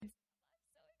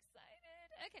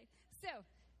Okay, so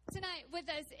tonight with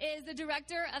us is the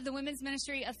director of the Women's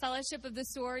Ministry of Fellowship of the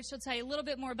Sword. She'll tell you a little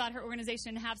bit more about her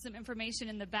organization and have some information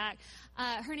in the back.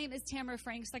 Her name is Tamara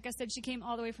Franks. Like I said, she came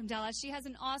all the way from Dallas. She has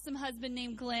an awesome husband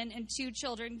named Glenn and 2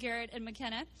 children, Garrett and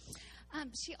McKenna.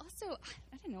 She also,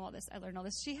 I didn't know all this, I learned all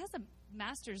this. She has a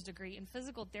master's degree in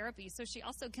physical therapy, so she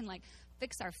also can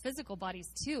fix our physical bodies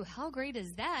too. How great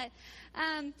is that?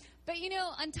 But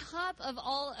on top of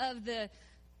all of the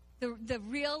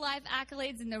real life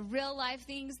accolades and the real life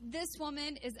things, this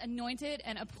woman is anointed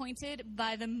and appointed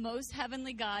by the most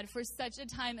heavenly God for such a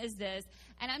time as this.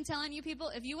 And I'm telling you, people,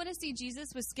 if you want to see Jesus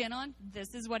with skin on,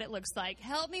 this is what it looks like.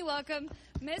 Help me welcome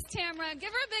Miss Tamara. Give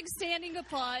her a big standing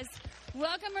applause.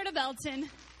 Welcome her to Belton.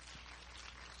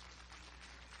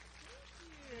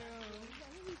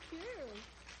 Thank you.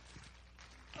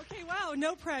 Okay, wow,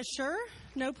 no pressure.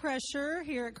 No pressure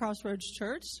here at Crossroads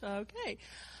Church. Okay.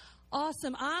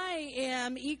 Awesome. I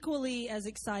am equally as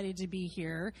excited to be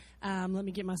here. Let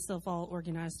me get myself all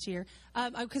organized here.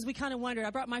 Because we kind of wondered. I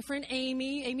brought my friend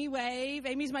Amy Wave.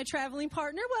 Amy's my traveling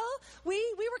partner. Well,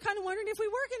 we were kind of wondering if we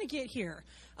were going to get here.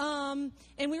 And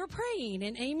we were praying.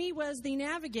 And Amy was the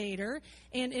navigator.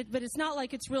 But it's not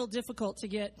like it's real difficult to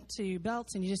get to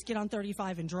Belton. You just get on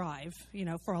 35 and drive,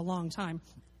 for a long time.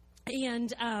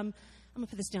 And I'm going to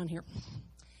put this down here.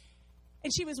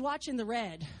 And she was watching the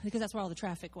red because that's where all the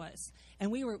traffic was.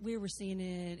 And we were seeing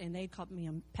it, and they called me,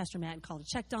 Pastor Matt, and called and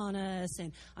checked on us,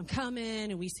 and I'm coming,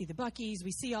 and we see the Buc-ee's,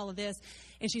 we see all of this.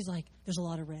 And she's like, there's a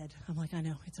lot of red. I'm like, I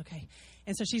know, it's okay.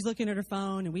 And so she's looking at her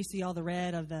phone, and we see all the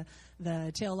red of the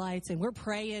taillights, and we're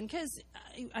praying because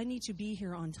I need to be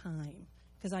here on time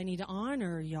because I need to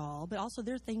honor y'all, but also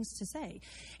there are things to say.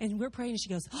 And we're praying, and she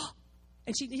goes, oh.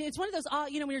 And it's one of those,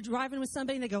 when you're driving with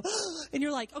somebody and they go, oh, and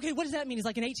you're like, okay, what does that mean? Is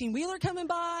like an 18-wheeler coming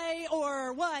by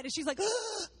or what? And she's like,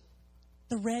 oh.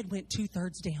 The red went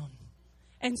 2/3 down.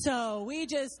 And so we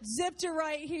just zipped it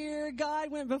right here.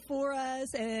 God went before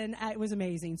us, and it was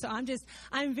amazing. So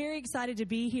I'm very excited to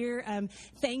be here.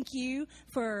 Thank you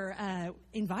for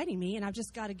inviting me. And I've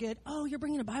just got you're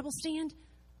bringing a Bible stand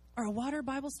or a water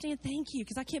Bible stand? Thank you,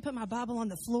 because I can't put my Bible on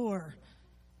the floor.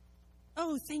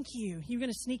 Oh, thank you. You're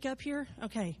going to sneak up here?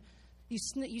 Okay. You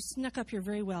snuck up here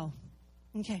very well.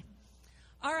 Okay.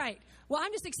 All right. Well,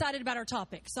 I'm just excited about our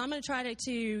topic. So I'm going to try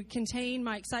to contain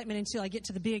my excitement until I get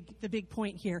to the big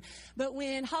point here. But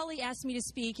when Holly asked me to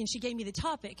speak and she gave me the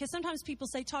topic, because sometimes people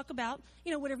say talk about,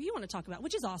 whatever you want to talk about,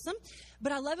 which is awesome.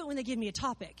 But I love it when they give me a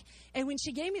topic. And when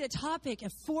she gave me the topic, a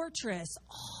fortress,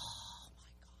 oh my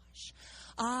gosh,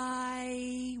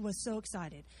 I was so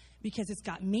excited. Because it's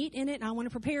got meat in it, and I want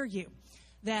to prepare you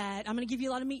that I'm going to give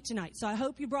you a lot of meat tonight. So I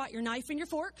hope you brought your knife and your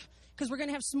fork, because we're going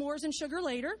to have s'mores and sugar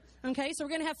later. Okay, so we're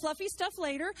going to have fluffy stuff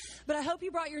later, but I hope you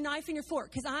brought your knife and your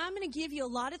fork, because I'm going to give you a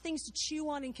lot of things to chew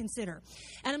on and consider.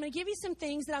 And I'm going to give you some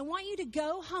things that I want you to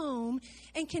go home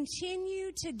and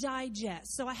continue to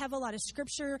digest. So I have a lot of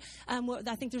scripture. I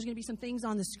think there's going to be some things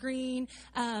on the screen.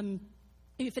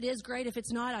 If it is, great. If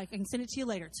it's not, I can send it to you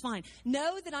later. It's fine.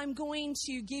 Know that I'm going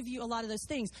to give you a lot of those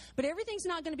things. But everything's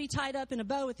not going to be tied up in a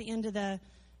bow at the end of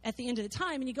the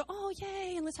time. And you go, oh,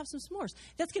 yay, and let's have some s'mores.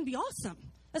 That's going to be awesome.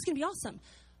 That's going to be awesome.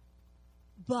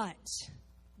 But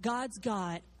God's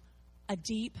got a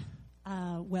deep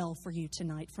well for you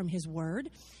tonight from His Word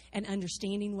and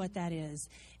understanding what that is.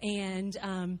 And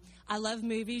I love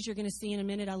movies. You're going to see in a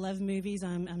minute I love movies.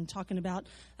 I'm talking about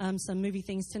some movie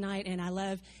things tonight. And I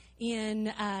love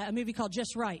in a movie called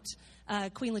Just Right.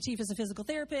 Queen Latifah is a physical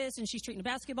therapist, and she's treating a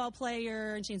basketball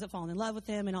player, and she ends up falling in love with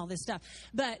him and all this stuff.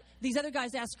 But these other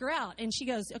guys ask her out, and she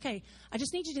goes, okay, I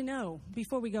just need you to know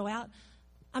before we go out,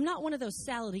 I'm not one of those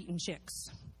salad-eating chicks.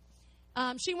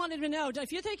 She wanted to know,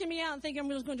 if you're taking me out and thinking I'm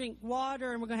just going to drink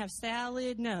water and we're going to have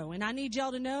salad, no. And I need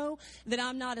y'all to know that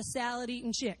I'm not a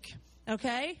salad-eating chick.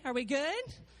 Okay? Are we good?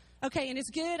 Okay, and it's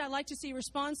good. I like to see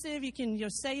responsive. You can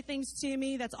say things to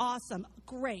me. That's awesome.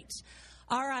 Great.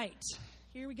 All right.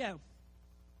 Here we go.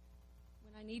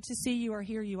 When I need to see you or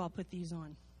hear you, I'll put these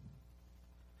on.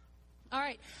 All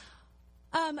right.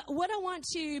 What I want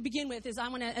to begin with is I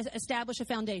want to establish a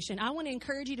foundation. I want to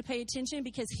encourage you to pay attention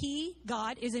because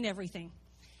God, is in everything.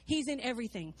 He's in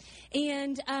everything.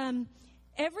 And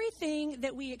everything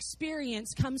that we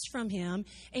experience comes from Him.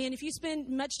 And if you spend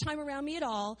much time around me at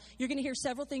all, you're going to hear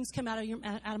several things come out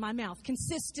of my mouth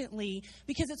consistently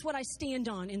because it's what I stand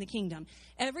on in the kingdom.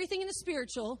 Everything in the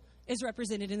spiritual is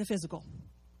represented in the physical.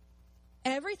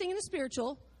 Everything in the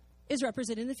spiritual is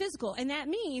represented in the physical. And that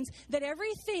means that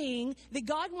everything that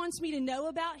God wants me to know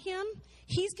about him,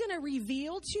 he's going to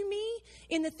reveal to me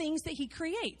in the things that he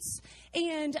creates.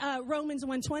 And Romans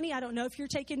 1:20, I don't know if you're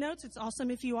taking notes. It's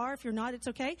awesome if you are. If you're not, it's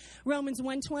okay. Romans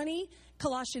 1:20,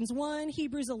 Colossians 1,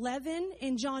 Hebrews 11,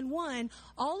 and John 1.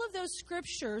 All of those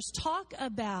scriptures talk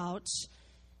about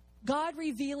God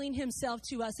revealing himself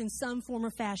to us in some form or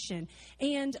fashion.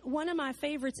 And one of my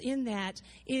favorites in that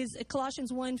is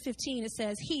Colossians 1:15. It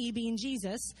says, he, being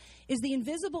Jesus, is the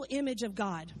invisible image of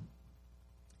God,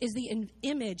 is the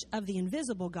image of the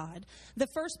invisible God, the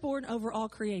firstborn over all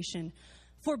creation.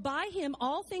 For by him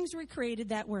all things were created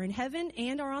that were in heaven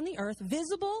and are on the earth,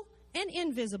 visible and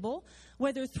invisible,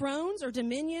 whether thrones or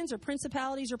dominions or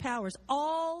principalities or powers.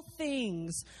 All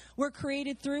things were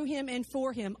created through him and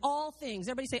for him. All things.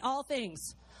 Everybody say all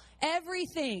things.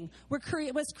 Everything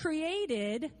was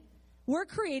created. We're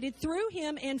created through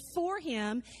him and for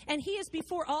him, and he is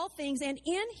before all things, and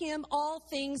in him all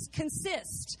things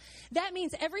consist. That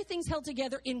means everything's held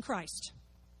together in Christ.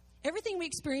 Everything we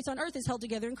experience on earth is held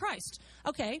together in Christ.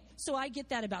 Okay, so I get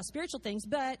that about spiritual things,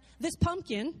 but this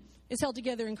pumpkin is held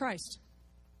together in Christ.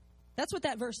 That's what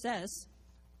that verse says,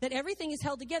 that everything is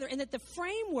held together, and that the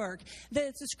framework,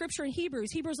 that's the scripture in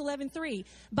Hebrews 11:3,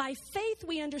 by faith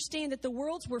we understand that the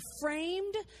worlds were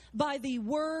framed by the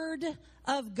word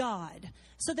of God,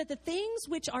 so that the things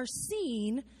which are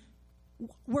seen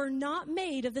were not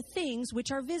made of the things which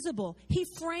are visible. He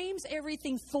frames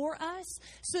everything for us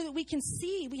so that we can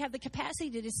see. We have the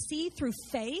capacity to see through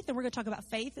faith, and we're going to talk about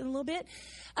faith in a little bit,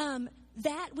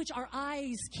 that which our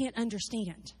eyes can't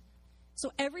understand.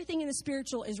 So everything in the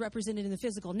spiritual is represented in the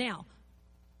physical. Now,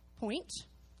 point,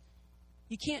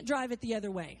 you can't drive it the other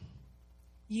way.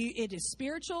 It is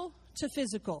spiritual to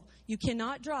physical. You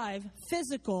cannot drive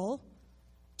physical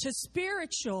to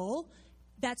spiritual.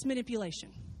 That's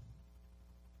manipulation.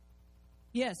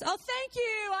 Yes. Oh, thank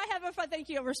you. I have a thank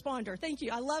you, a responder. Thank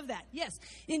you. I love that. Yes.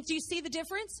 And do you see the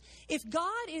difference?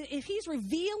 If he's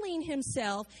revealing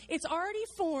himself, it's already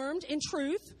formed in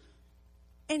truth,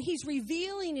 and he's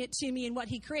revealing it to me in what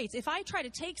he creates. If I try to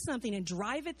take something and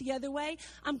drive it the other way,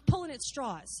 I'm pulling at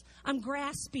straws. I'm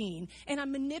grasping, and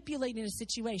I'm manipulating a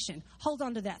situation. Hold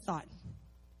on to that thought.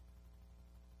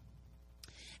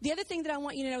 The other thing that I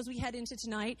want you to know as we head into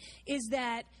tonight is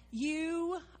that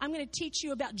I'm going to teach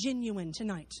you about genuine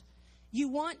tonight. You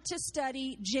want to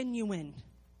study genuine.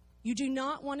 You do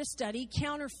not want to study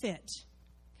counterfeit.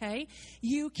 Okay?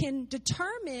 You can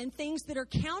determine things that are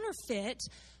counterfeit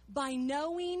by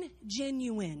knowing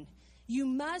genuine. You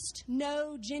must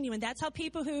know genuine. That's how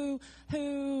people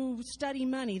who study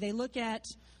money, they look at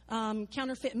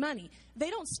counterfeit money. They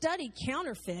don't study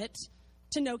counterfeit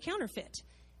to know counterfeit.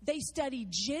 They study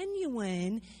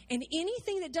genuine, and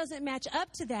anything that doesn't match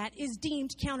up to that is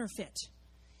deemed counterfeit.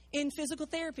 In physical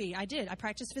therapy, I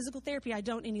practiced physical therapy. I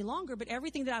don't any longer, but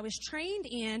everything that I was trained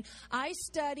in, I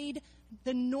studied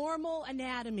the normal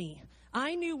anatomy.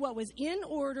 I knew what was in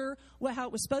order, how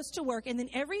it was supposed to work, and then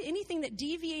anything that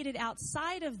deviated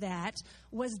outside of that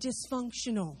was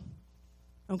dysfunctional.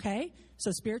 Okay? So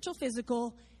spiritual,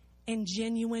 physical, and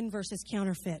genuine versus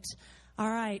counterfeit. All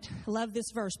right, love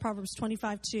this verse, Proverbs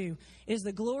 25:2. It is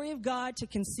the glory of God to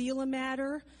conceal a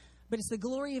matter, but it's the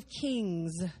glory of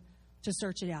kings to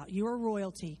search it out. You are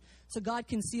royalty. So God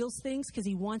conceals things because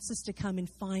he wants us to come and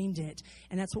find it.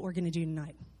 And that's what we're going to do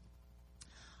tonight.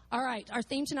 All right, our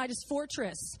theme tonight is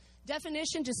fortress.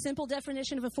 Definition, just simple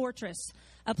definition of a fortress.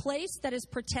 A place that is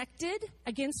protected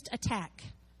against attack.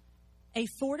 A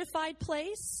fortified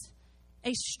place.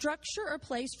 A structure or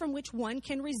place from which one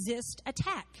can resist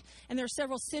attack. And there are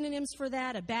several synonyms for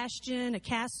that: a bastion, a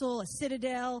castle, a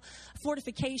citadel, a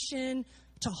fortification,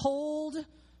 to hold.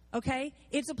 Okay?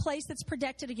 It's a place that's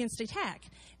protected against attack.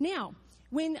 Now,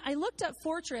 when I looked up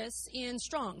fortress in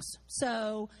Strong's,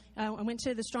 so I went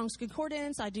to the Strong's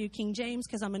Concordance. I do King James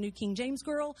because I'm a new King James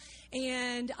girl.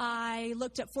 And I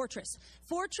looked up fortress.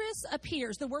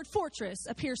 The word fortress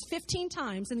appears 15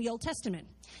 times in the Old Testament.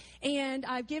 And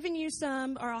I've given you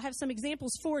I'll have some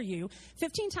examples for you,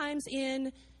 15 times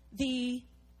in the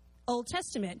Old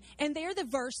Testament. And they're the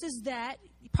verses that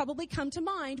probably come to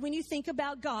mind when you think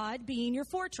about God being your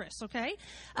fortress, okay?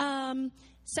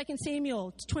 2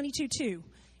 Samuel 22:2.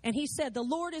 And he said, "The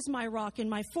Lord is my rock and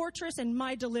my fortress and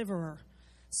my deliverer."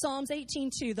 Psalms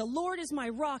 18:2. "The Lord is my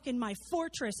rock and my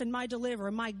fortress and my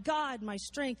deliverer, my God, my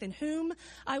strength, in whom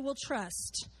I will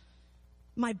trust.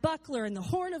 My buckler and the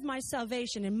horn of my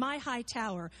salvation and my high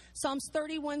tower." Psalms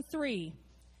 31:3.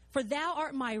 For thou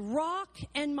art my rock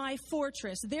and my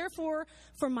fortress. Therefore,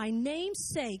 for my name's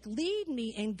sake, lead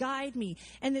me and guide me.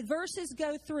 And the verses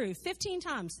go through 15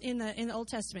 times in the Old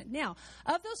Testament. Now,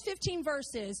 of those 15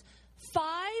 verses,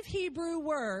 5 Hebrew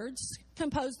words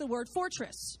compose the word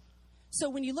fortress. So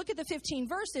when you look at the 15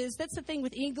 verses, that's the thing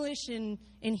with English and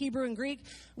Hebrew and Greek.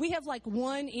 We have like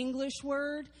one English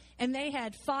word, and they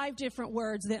had 5 different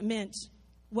words that meant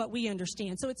what we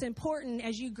understand. So it's important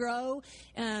as you grow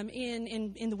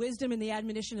in the wisdom and the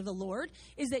admonition of the Lord,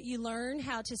 is that you learn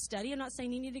how to study. I'm not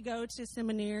saying you need to go to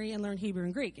seminary and learn Hebrew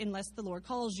and Greek unless the Lord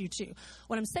calls you to.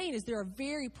 What I'm saying is there are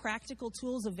very practical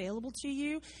tools available to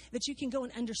you that you can go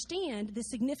and understand the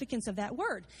significance of that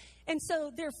word. And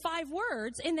so there are 5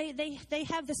 words, and they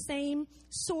have the same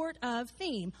sort of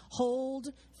theme: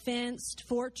 hold, fenced,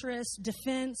 fortress,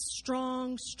 defense,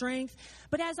 strong, strength.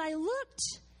 But as I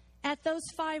looked at those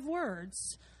 5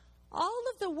 words, all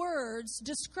of the words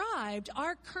described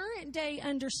our current day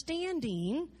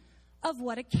understanding of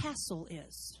what a castle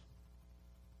is.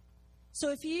 So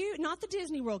if you, not the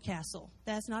Disney World castle,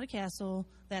 that's not a castle,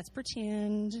 that's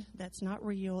pretend, that's not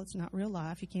real, it's not real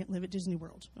life, you can't live at Disney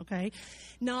World, okay?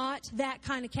 Not that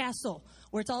kind of castle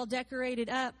where it's all decorated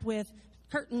up with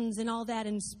curtains and all that,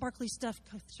 and sparkly stuff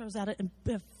throws out and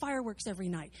fireworks every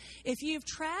night. If you've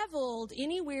traveled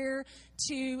anywhere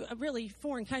to really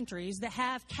foreign countries that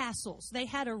have castles, they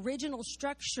had original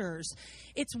structures.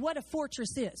 It's what a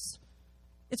fortress is.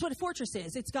 It's what a fortress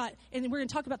is. It's got, and we're going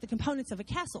to talk about the components of a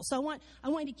castle. So I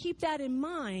want you to keep that in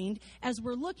mind as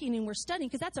we're looking and we're studying,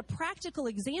 because that's a practical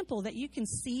example that you can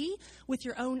see with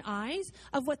your own eyes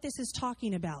of what this is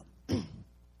talking about.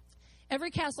 Every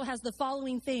castle has the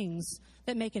following things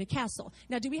that make it a castle.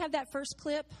 Now, do we have that first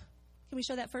clip? Can we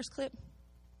show that first clip?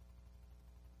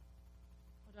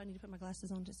 Or do I need to put my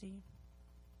glasses on to see you?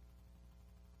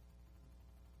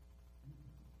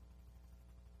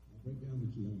 Break down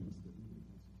the key elements that make a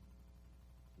castle.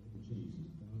 They have changed in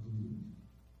 1,000 years.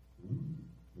 1,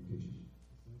 location.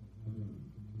 The site of high ground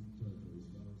commands the territory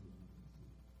as far as the eye can see.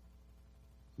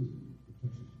 2,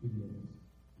 protection. Big walls.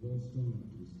 Walls strong enough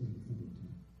to withstand thunder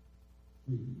attack.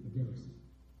 3, a garrison.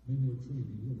 Men who are trained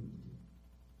and willing to take.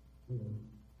 4,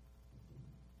 a flag.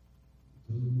 You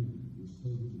tell your men, we're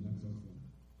soldiers, and that's our flag.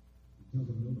 You tell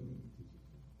them nobody can teach us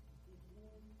that.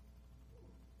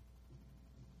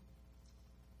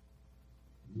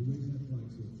 You raise that flag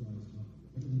so it flies high.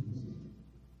 Everyone can see it.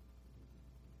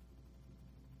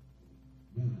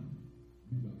 Now,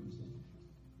 you got yourself a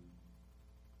castle.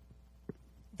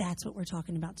 That's what we're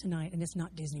talking about tonight, and it's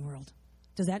not Disney World.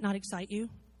 Does that not excite you?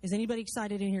 Is anybody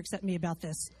excited in here except me about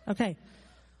this? Okay.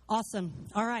 Awesome.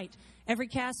 All right. Every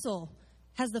castle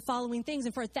has the following things,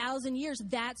 and for 1,000 years,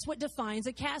 that's what defines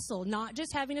a castle. Not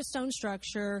just having a stone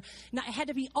structure. It had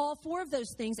to be all 4 of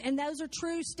those things, and those are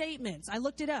true statements. I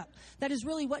looked it up. That is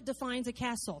really what defines a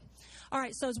castle. All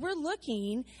right, so as we're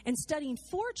looking and studying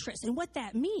fortress and what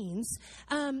that means,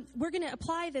 we're going to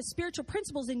apply the spiritual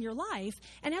principles in your life,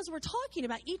 and as we're talking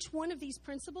about each one of these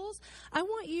principles, I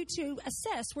want you to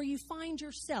assess where you find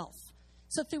yourself.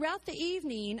 So throughout the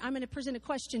evening, I'm going to present a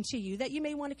question to you that you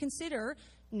may want to consider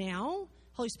now.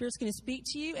 Holy Spirit's going to speak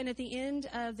to you, and at the end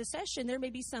of the session, there may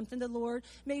be something the Lord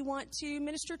may want to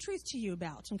minister truth to you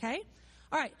about, okay?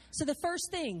 All right, so the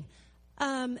first thing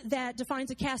that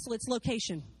defines a castle, it's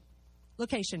location.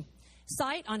 Location.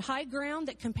 Site on high ground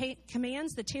that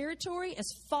commands the territory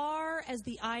as far as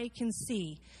the eye can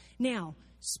see. Now,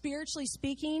 spiritually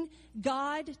speaking,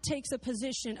 God takes a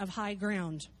position of high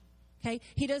ground. Okay?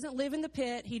 He doesn't live in the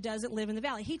pit. He doesn't live in the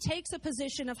valley. He takes a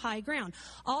position of high ground.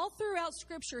 All throughout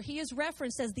Scripture, he is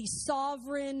referenced as the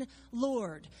sovereign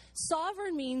Lord.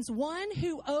 Sovereign means one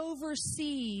who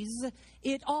oversees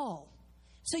it all.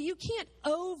 So you can't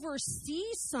oversee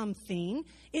something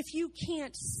if you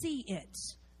can't see it,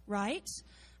 right?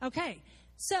 Okay,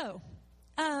 so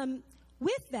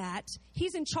with that,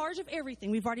 he's in charge of everything.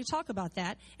 We've already talked about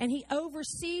that. And he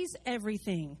oversees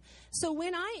everything. So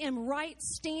when I am right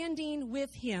standing with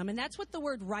him, and that's what the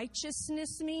word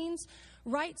righteousness means.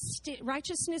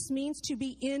 Righteousness means to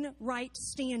be in right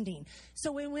standing.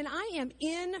 So when I am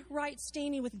in right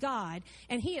standing with God,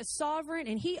 and he is sovereign,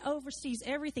 and he oversees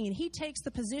everything, and he takes the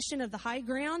position of the high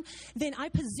ground, then I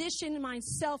position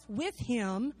myself with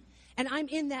him, and I'm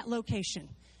in that location.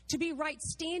 To be right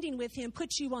standing with him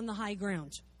puts you on the high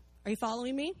ground. Are you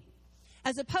following me?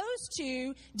 As opposed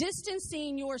to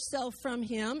distancing yourself from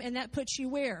him, and that puts you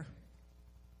where?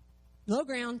 Low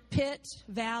ground, pit,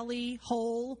 valley,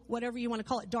 hole, whatever you want to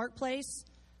call it, dark place.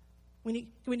 When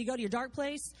you go to your dark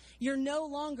place, you're no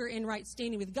longer in right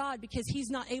standing with God because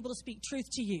he's not able to speak truth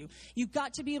to you. You've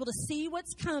got to be able to see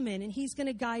what's coming, and he's going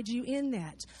to guide you in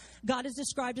that. God is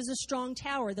described as a strong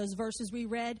tower. Those verses we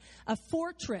read, a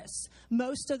fortress.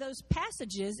 Most of those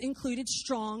passages included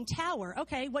strong tower.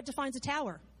 Okay, what defines a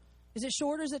tower? Is it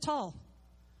short or is it tall?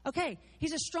 Okay,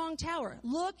 he's a strong tower.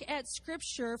 Look at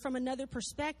Scripture from another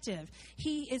perspective.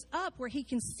 He is up where he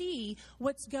can see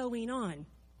what's going on.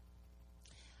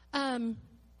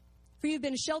 For you have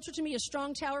been a shelter to me, a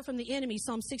strong tower from the enemy,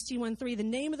 Psalm 61:3. The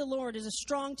name of the Lord is a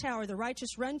strong tower. The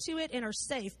righteous run to it and are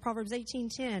safe, Proverbs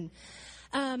 18:10.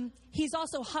 He's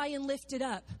also high and lifted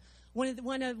up. One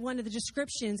of the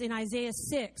descriptions in Isaiah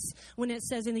 6, when it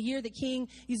says, in the year that King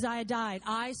Uzziah died,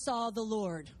 I saw the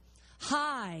Lord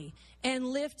high and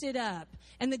lifted up,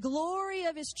 and the glory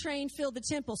of his train filled the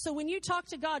temple. So when you talk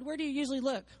to God, where do you usually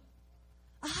look?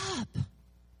 Up.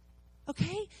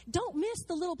 Okay? Don't miss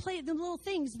the little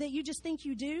things that you just think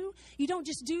you do. You don't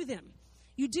just do them.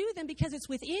 You do them because it's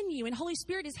within you, and Holy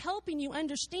Spirit is helping you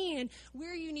understand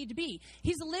where you need to be.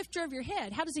 He's the lifter of your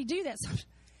head. How does he do that?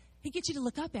 He gets you to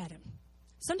look up at him.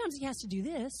 Sometimes he has to do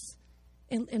this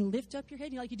and lift up your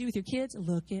head, like you do with your kids.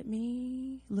 Look at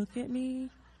me. Look at me.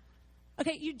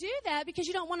 Okay, you do that because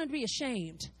you don't want them to be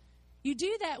ashamed. You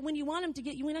do that when you want them to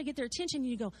get their attention, and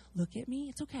you go, look at me.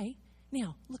 It's okay.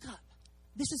 Now, look up.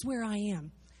 This is where I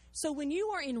am. So when you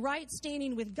are in right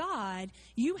standing with God,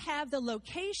 you have the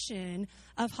location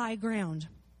of high ground.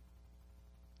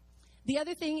 The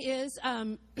other thing is,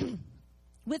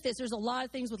 with this, there's a lot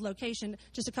of things with location.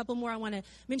 Just a couple more I want to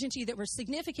mention to you that were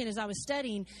significant as I was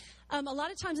studying. A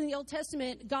lot of times in the Old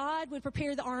Testament, God would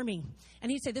prepare the army.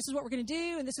 And he'd say, this is what we're going to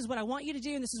do, and this is what I want you to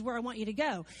do, and this is where I want you to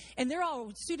go. And they're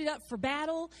all suited up for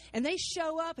battle, and they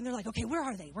show up, and they're like, okay, where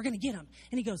are they? We're going to get them.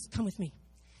 And he goes, come with me.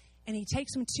 And he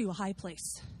takes them to a high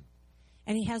place.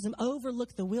 And he has them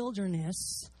overlook the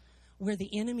wilderness where the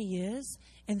enemy is.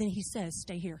 And then he says,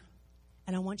 stay here.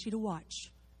 And I want you to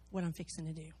watch what I'm fixing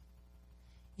to do.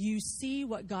 You see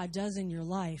what God does in your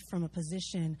life from a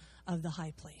position of the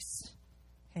high place.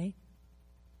 Okay?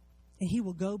 And he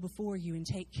will go before you and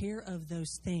take care of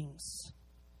those things.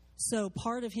 So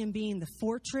part of him being the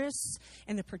fortress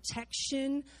and the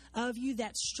protection of you,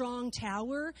 that strong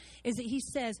tower, is that he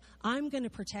says, I'm going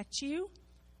to protect you,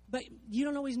 but you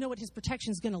don't always know what his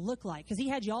protection is going to look like, because he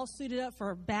had you all suited up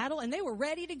for battle, and they were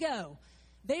ready to go.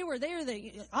 They were there.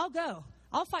 I'll go.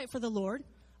 I'll fight for the Lord.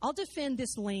 I'll defend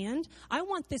this land. I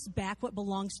want this back, what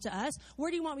belongs to us.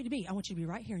 Where do you want me to be? I want you to be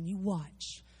right here, and you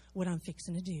watch what I'm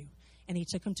fixing to do. And he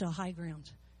took them to a high ground.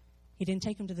 He didn't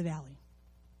take them to the valley.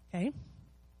 Okay?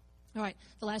 All right,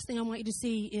 the last thing I want you to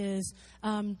see is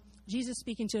Jesus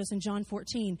speaking to us in John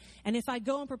 14. And if I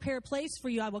go and prepare a place for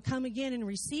you, I will come again and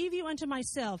receive you unto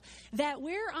myself, that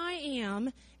where I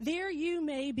am, there you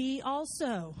may be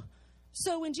also.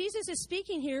 So when Jesus is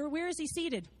speaking here, where is he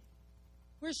seated?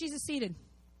 Where is Jesus seated?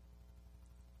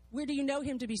 Where do you know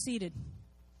him to be seated?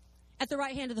 At the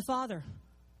right hand of the Father.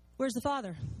 Where's the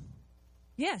Father?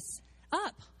 Yes,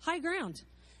 up, high ground.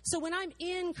 So when I'm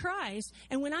in Christ,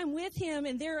 and when I'm with him,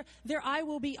 and there I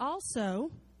will be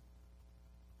also,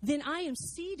 then I am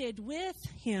seated with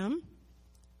him,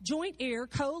 joint heir,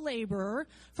 co-laborer,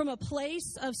 from a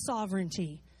place of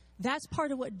sovereignty. That's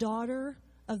part of what daughter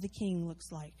of the King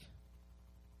looks like.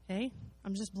 Okay?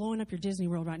 I'm just blowing up your Disney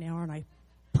World right now, aren't I?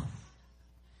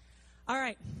 All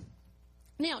right.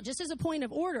 Now, just as a point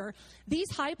of order,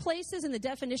 these high places and the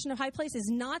definition of high place is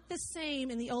not the same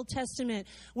in the Old Testament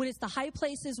when it's the high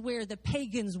places where the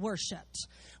pagans worshipped.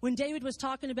 When David was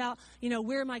talking about,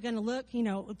 where am I going to look,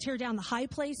 tear down the high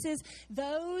places,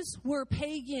 those were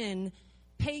pagan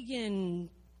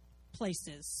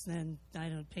places, and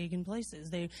pagan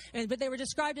places. But they were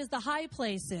described as the high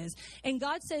places. And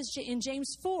God says in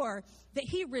James 4 that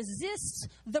he resists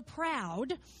the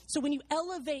proud. So when you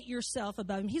elevate yourself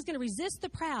above him, he's going to resist the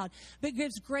proud, but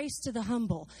gives grace to the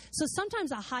humble. So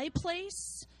sometimes a high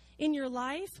place in your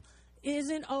life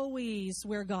isn't always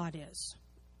where God is.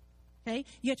 Okay?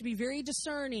 You have to be very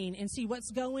discerning and see what's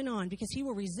going on, because he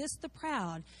will resist the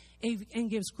proud and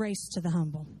gives grace to the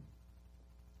humble.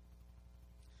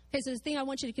 Okay, so the thing I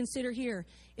want you to consider here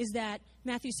is that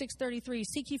Matthew 6:33,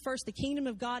 seek ye first the kingdom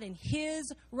of God and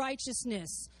his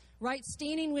righteousness, right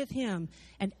standing with him,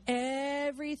 and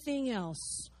everything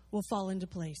else will fall into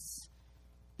place.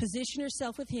 Position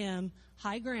yourself with him,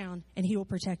 high ground, and he will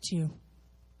protect you.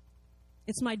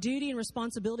 It's my duty and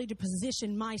responsibility to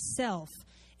position myself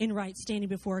in right standing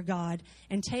before God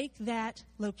and take that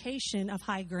location of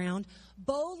high ground,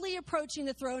 boldly approaching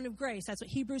the throne of grace. That's what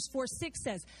Hebrews 4:6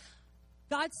 says.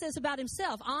 God says about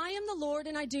himself, I am the Lord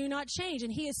and I do not change.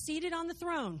 And he is seated on the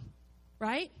throne.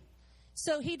 right?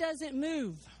 So he doesn't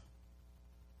move.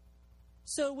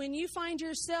 So when you find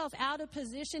yourself out of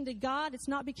position to God, it's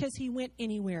not because he went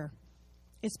anywhere.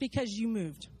 It's because you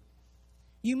moved.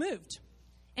 You moved.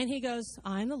 And he goes,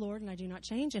 I am the Lord, and I do not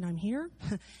change, and I'm here.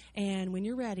 And when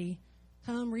you're ready,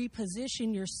 come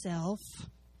reposition yourself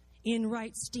in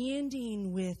right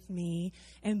standing with me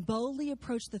and boldly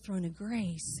approach the throne of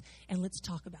grace, and let's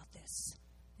talk about this.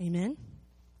 Amen?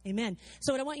 Amen.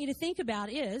 So what I want you to think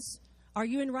about is, are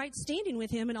you in right standing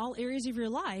with him in all areas of your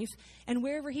life? And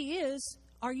wherever he is,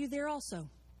 are you there also?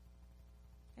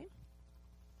 Okay.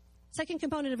 Second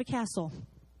component of a castle.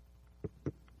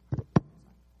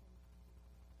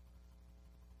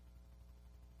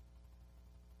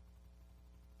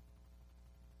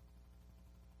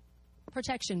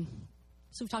 Protection.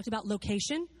 So we've talked about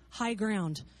location, high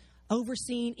ground,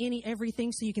 overseeing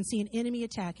everything so you can see an enemy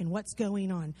attack and what's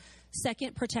going on.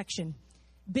 Second, protection.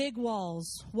 Big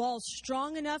walls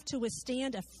strong enough to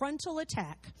withstand a frontal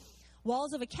attack.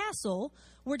 Walls of a castle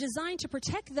were designed to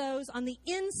protect those on the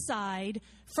inside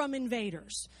from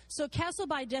invaders. So a castle,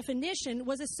 by definition,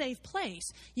 was a safe place.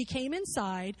 You came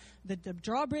inside, the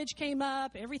drawbridge came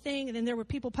up, everything, and then there were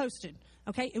people posted.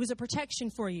 Okay? It was a protection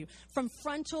for you from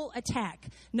frontal attack,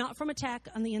 not from attack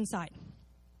on the inside.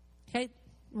 Okay?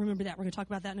 Remember that. We're going to talk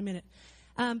about that in a minute.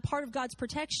 Part of God's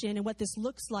protection and what this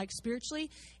looks like spiritually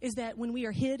is that when we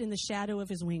are hid in the shadow of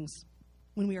his wings,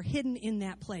 when we are hidden in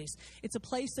that place, it's a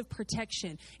place of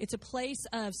protection. It's a place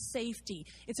of safety.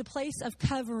 It's a place of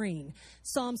covering.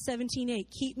 Psalm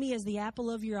 17:8, keep me as the apple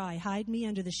of your eye. Hide me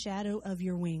under the shadow of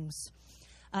your wings.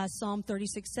 Psalm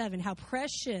 36:7, how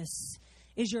precious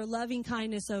is your loving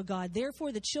kindness, O God.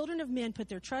 Therefore, the children of men put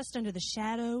their trust under the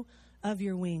shadow of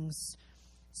your wings.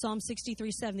 Psalm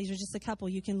 63:7. These are just a couple.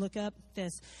 You can look up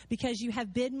this. Because you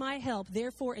have been my help,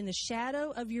 therefore in the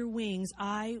shadow of your wings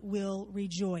I will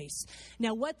rejoice.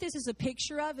 Now, what this is a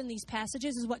picture of in these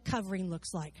passages is what covering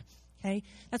looks like. Okay?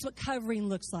 That's what covering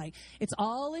looks like. It's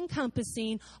all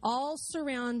encompassing, all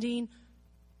surrounding,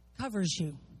 covers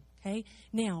you. Okay?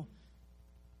 Now,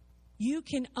 you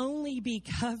can only be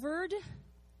covered,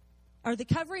 or the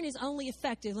covering is only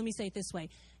effective. Let me say it this way.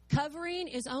 Covering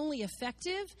is only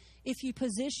effective if you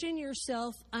position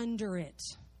yourself under it.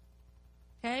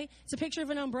 Okay? It's a picture of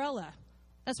an umbrella.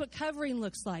 That's what covering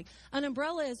looks like. An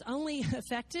umbrella is only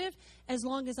effective as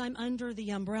long as I'm under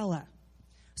the umbrella.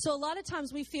 So a lot of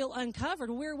times we feel uncovered.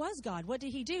 Where was God? What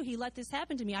did he do? He let this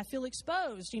happen to me. I feel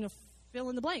exposed. Fill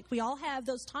in the blank. We all have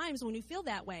those times when we feel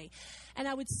that way. And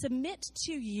I would submit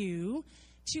to you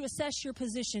to assess your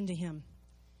position to him.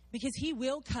 Because he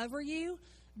will cover you.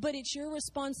 But it's your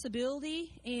responsibility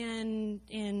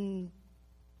and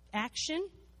action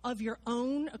of your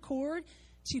own accord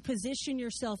to position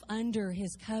yourself under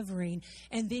his covering.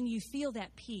 And then you feel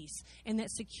that peace and that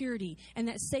security and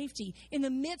that safety in the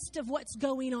midst of what's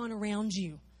going on around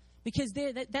you. Because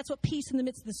that's what peace in the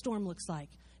midst of the storm looks like.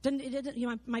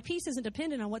 My peace isn't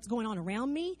dependent on what's going on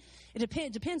around me.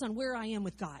 It depends on where I am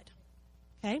with God.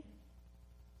 Okay?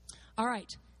 All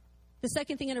right. The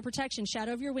second thing under protection,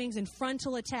 shadow of your wings and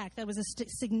frontal attack. That was a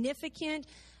significant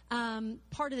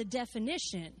part of the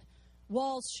definition.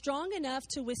 Walls strong enough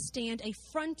to withstand a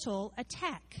frontal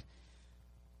attack.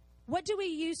 What do we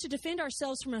use to defend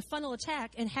ourselves from a frontal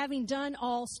attack and having done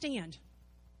all stand?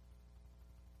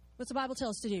 What's the Bible tell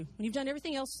us to do? When you've done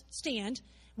everything else, stand.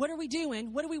 What are we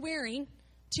doing? What are we wearing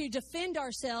to defend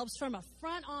ourselves from a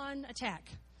front-on attack?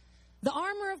 The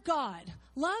armor of God.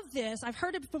 Love this. I've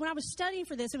heard it, but when I was studying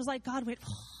for this, it was like God went,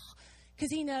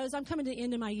 because he knows I'm coming to the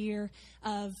end of my year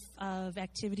of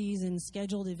activities and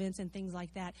scheduled events and things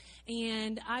like that.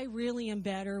 And I really am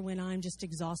better when I'm just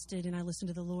exhausted and I listen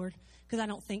to the Lord because I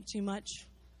don't think too much.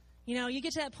 You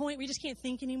get to that point where you just can't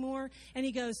think anymore. And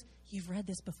he goes, you've read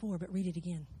this before, but read it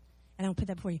again. And I'll put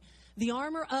that before you. The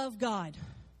armor of God.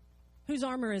 Whose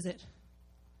armor is it?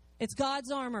 It's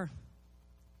God's armor.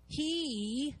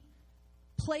 He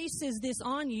places this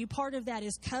on you. Part of that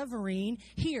is covering.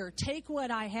 Here, take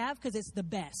what I have because it's the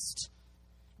best.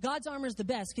 God's armor is the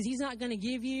best because he's not going to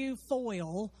give you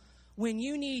foil when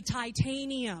you need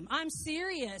titanium. I'm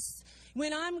serious.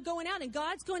 When I'm going out and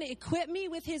God's going to equip me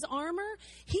with his armor,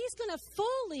 he's going to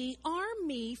fully arm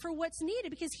me for what's needed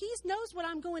because he knows what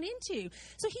I'm going into.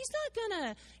 So he's not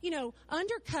going to,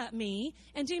 undercut me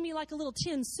and do me like a little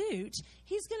tin suit.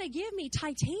 He's going to give me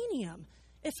titanium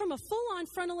from a full-on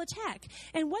frontal attack.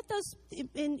 And what those,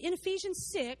 in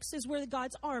Ephesians 6 is where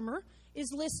God's armor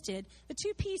is listed. The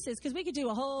two pieces, because we could do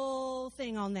a whole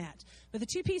thing on that. But the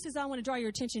two pieces I want to draw your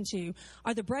attention to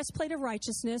are the breastplate of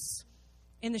righteousness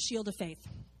and the shield of faith.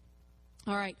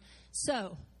 All right.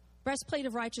 So, breastplate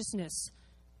of righteousness.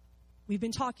 We've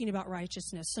been talking about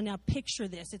righteousness. So now picture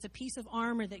this. It's a piece of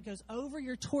armor that goes over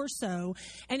your torso,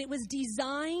 and it was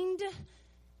designed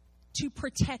to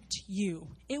protect you.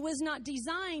 It was not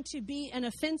designed to be an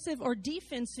offensive or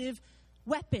defensive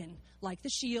weapon, like the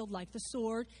shield, like the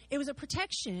sword. It was a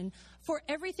protection for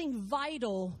everything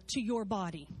vital to your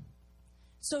body.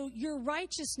 So your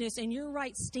righteousness and your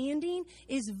right standing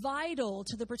is vital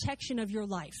to the protection of your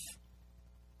life.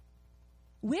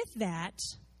 With that,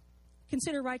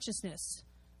 consider righteousness.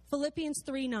 Philippians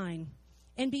 3:9.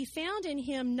 And be found in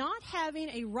him, not having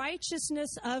a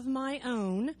righteousness of my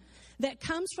own that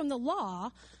comes from the law,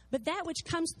 but that which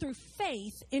comes through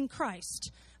faith in Christ.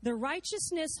 The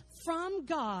righteousness from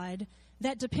God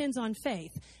that depends on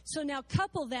faith. So now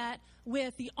couple that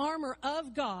with the armor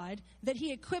of God that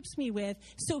he equips me with.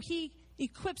 So he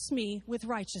equips me with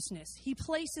righteousness. He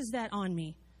places that on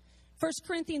me. 1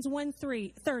 Corinthians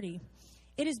 1:30.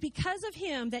 It is because of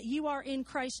him that you are in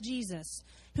Christ Jesus,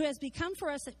 who has become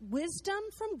for us wisdom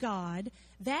from God.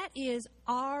 That is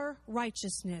our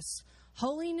righteousness,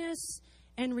 holiness,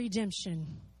 and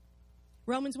redemption.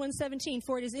 Romans 1:17,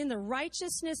 for it is in the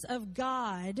righteousness of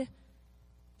God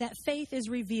that faith is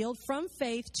revealed, from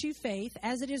faith to faith,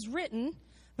 as it is written,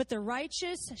 but the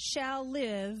righteous shall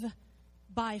live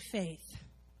by faith.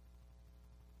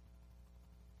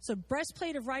 So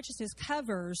breastplate of righteousness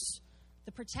covers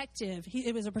the protective,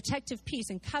 it was a protective piece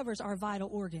and covers our vital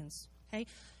organs. Okay?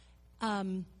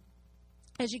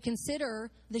 As you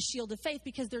consider the shield of faith,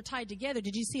 because they're tied together,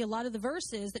 did you see a lot of the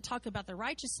verses that talk about the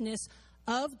righteousness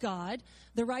of God,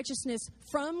 the righteousness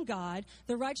from God,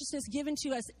 the righteousness given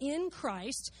to us in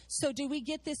Christ? So do we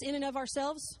get this in and of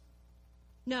ourselves?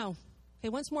 No. Okay,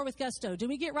 once more with gusto. Do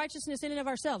we get righteousness in and of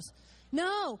ourselves?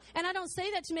 No. And I don't say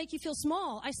that to make you feel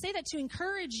small. I say that to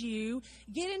encourage you.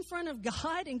 Get in front of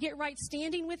God and get right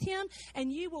standing with him,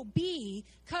 and you will be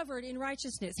covered in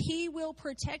righteousness. He will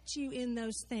protect you in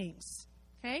those things.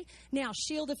 Okay? Now,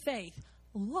 shield of faith.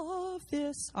 Love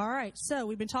this. All right. So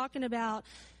we've been talking about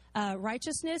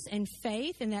righteousness and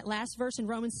faith in that last verse in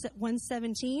Romans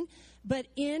 1:17. But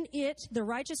in it, the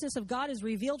righteousness of God is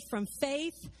revealed from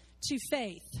faith to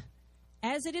faith.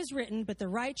 As it is written, but the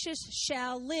righteous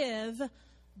shall live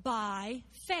by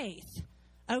faith.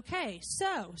 Okay,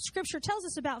 so Scripture tells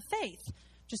us about faith.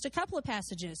 Just a couple of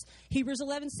passages. Hebrews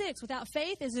 11:6, without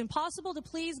faith it is impossible to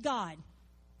please God.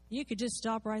 You could just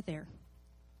stop right there.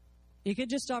 You could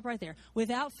just stop right there.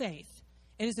 Without faith,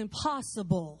 it is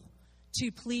impossible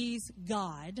to please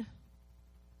God.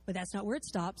 But that's not where it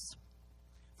stops.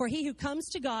 For he who comes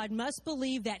to God must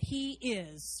believe that he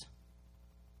is.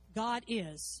 God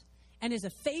is. And is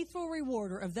a faithful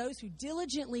rewarder of those who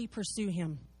diligently pursue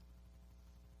him.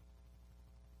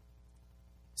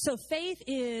 So faith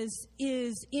is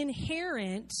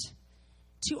inherent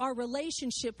to our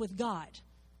relationship with God.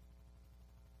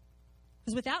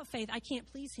 Because without faith, I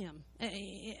can't please him.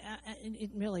 It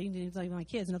really, it's like my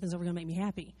kids, nothing's ever going to make me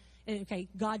happy. Okay,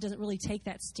 God doesn't really take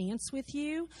that stance with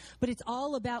you, but it's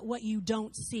all about what you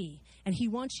don't see. And he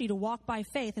wants you to walk by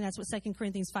faith, and that's what 2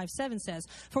 Corinthians 5:7 says.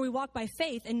 For we walk by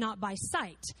faith and not by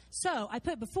sight. So I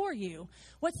put before you,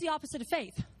 what's the opposite of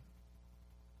faith?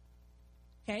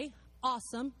 Okay,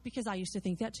 awesome, because I used to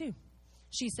think that too.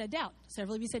 She said doubt.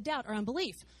 Several of you said doubt or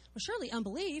unbelief. Well, surely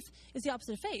unbelief is the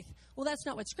opposite of faith. Well, that's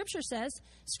not what Scripture says.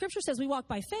 Scripture says we walk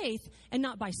by faith and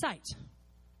not by sight.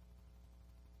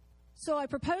 So I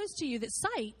propose to you that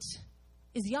sight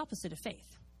is the opposite of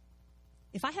faith.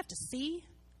 If I have to see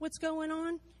what's going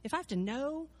on, if I have to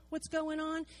know what's going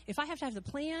on, if I have to have the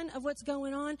plan of what's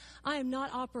going on, I am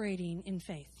not operating in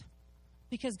faith.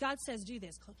 Because God says, do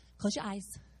this. Close your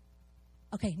eyes.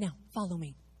 Okay, now follow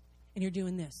me. And you're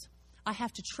doing this. I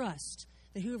have to trust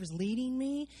that whoever's leading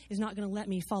me is not going to let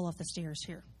me fall off the stairs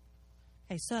here.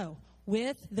 Okay, so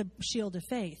with the shield of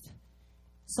faith,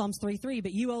 Psalms 3:3,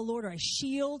 but you, O Lord, are a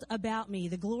shield about me,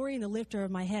 the glory and the lifter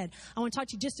of my head. I want to talk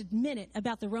to you just a minute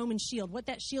about the Roman shield, what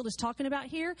that shield is talking about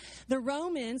here. The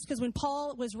Romans, because when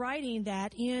Paul was writing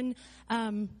that in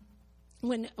the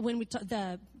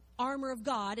armor of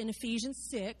God in Ephesians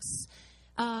 6,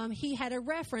 he had a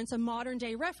reference, a modern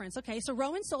day reference. Okay, so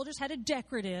Roman soldiers had a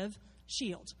decorative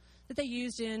shield that they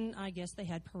used in, I guess they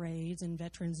had parades and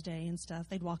Veterans Day and stuff.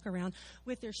 They'd walk around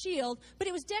with their shield, but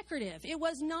it was decorative. It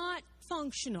was not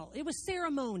functional. It was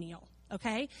ceremonial,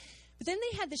 okay? But then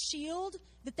they had the shield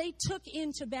that they took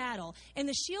into battle. And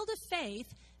the shield of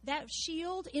faith, that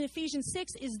shield in Ephesians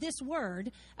 6 is this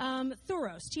word,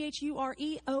 thuros,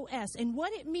 Thureos. And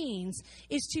what it means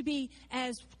is to be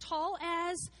as tall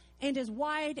as and as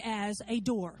wide as a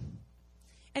door.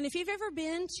 And if you've ever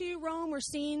been to Rome or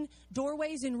seen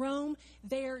doorways in Rome,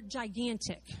 they're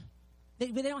gigantic.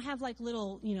 They don't have like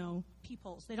little,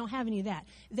 peepholes. They don't have any of that.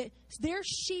 Their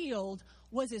shield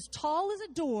was as tall as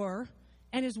a door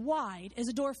and as wide as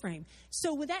a door frame.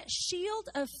 So when that shield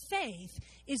of faith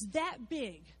is that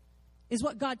big, is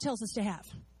what God tells us to have.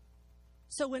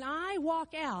 So when I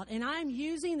walk out and I'm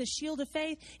using the shield of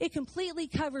faith, it completely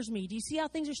covers me. Do you see how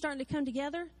things are starting to come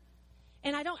together?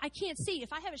 And I can't see.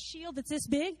 If I have a shield that's this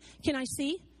big, can I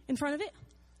see in front of it?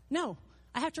 No.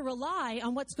 I have to rely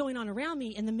on what's going on around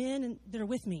me and the men that are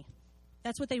with me.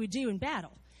 That's what they would do in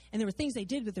battle. And there were things they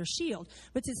did with their shield.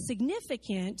 But it's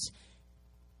significant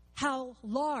how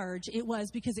large it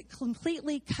was because it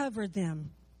completely covered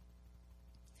them.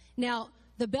 Now,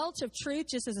 the belt of truth,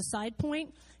 just as a side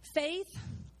point, faith,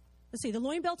 the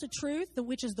loin belt of truth,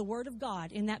 which is the word of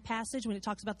God. In that passage, when it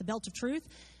talks about the belt of truth,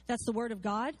 that's the word of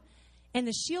God. And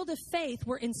the shield of faith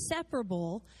were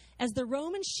inseparable as the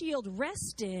Roman shield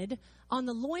rested on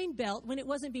the loin belt when it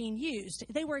wasn't being used.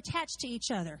 They were attached to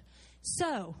each other.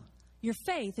 So, your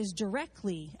faith is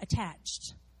directly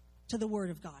attached to the word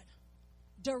of God.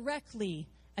 Directly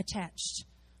attached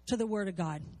to the word of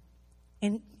God.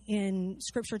 And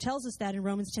Scripture tells us that in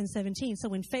Romans 10:17. So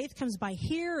when faith comes by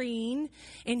hearing,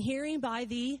 and hearing by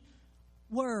the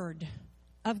word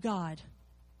of God,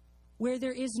 where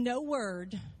there is no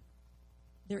word,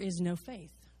 there is no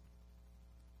faith.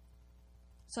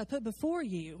 So I put before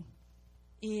you,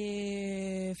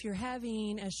 if you're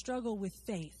having a struggle with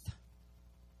faith,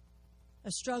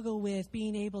 a struggle with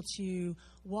being able to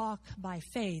walk by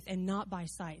faith and not by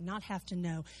sight, not have to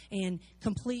know, and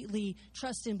completely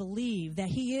trust and believe that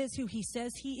He is who He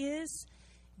says He is,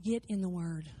 get in the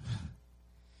Word.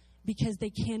 Because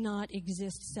they cannot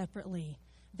exist separately.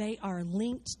 They are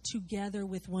linked together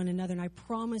with one another. And I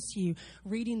promise you,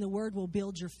 reading the Word will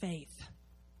build your faith.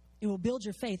 It will build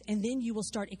your faith. And then you will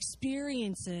start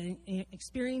experiencing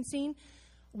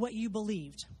what you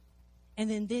believed. And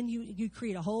then you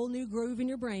create a whole new groove in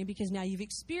your brain because now you've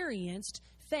experienced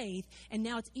faith, and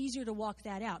now it's easier to walk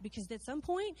that out because at some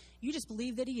point you just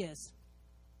believe that He is.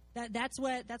 That's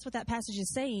what that passage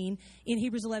is saying in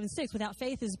Hebrews 11:6. Without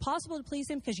faith, it is possible to please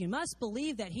Him because you must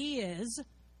believe that He is,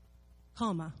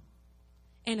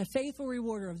 and a faithful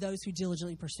rewarder of those who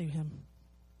diligently pursue Him.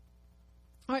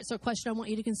 All right, so a question I want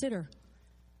you to consider: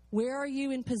 where are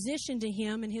you in position to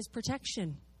Him and His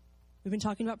protection? We've been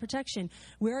talking about protection.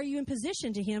 Where are you in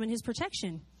position to Him and His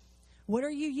protection? What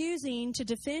are you using to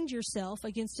defend yourself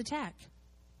against attack?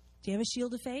 Do you have a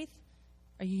shield of faith?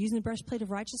 Are you using the breastplate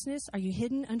of righteousness? Are you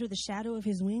hidden under the shadow of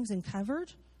His wings and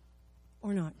covered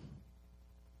or not?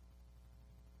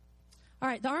 All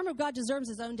right, the armor of God deserves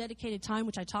its own dedicated time,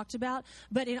 which I talked about.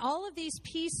 But in all of these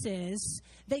pieces,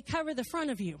 they cover the front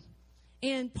of you.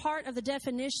 And part of the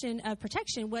definition of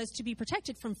protection was to be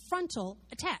protected from frontal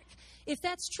attack. If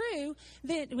that's true,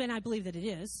 then, when I believe that it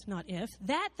is, not if,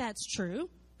 that's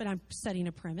true, but I'm setting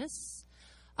a premise.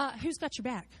 Who's got your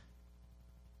back?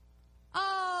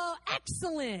 Oh,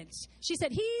 excellent. She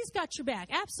said, He's got your back.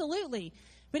 Absolutely.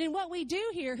 But in what we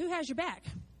do here, who has your back?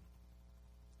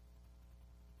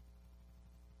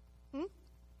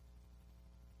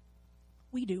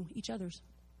 We do, each other's.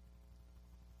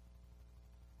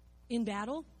 In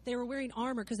battle, they were wearing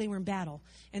armor because they were in battle,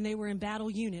 and they were in battle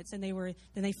units, and then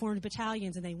they formed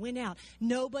battalions, and they went out.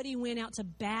 Nobody went out to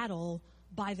battle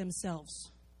by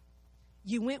themselves.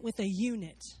 You went with a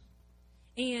unit.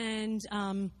 And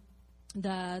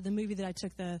the movie that I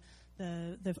took the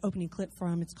opening clip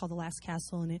from, it's called The Last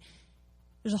Castle, and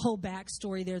there's a whole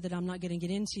backstory there that I'm not going to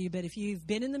get into, but if you've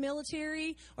been in the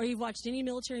military or you've watched any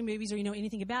military movies or you know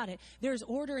anything about it, there's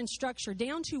order and structure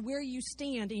down to where you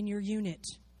stand in your unit.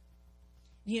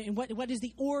 And what is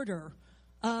the order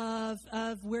of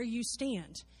where you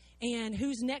stand and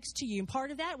who's next to you? And part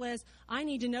of that was, I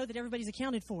need to know that everybody's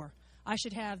accounted for. I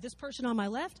should have this person on my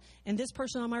left and this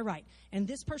person on my right. And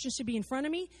this person should be in front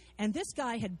of me, and this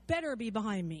guy had better be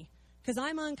behind me because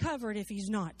I'm uncovered if he's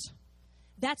not.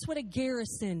 That's what a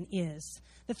garrison is.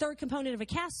 The third component of a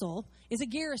castle is a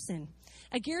garrison.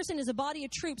 A garrison is a body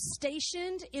of troops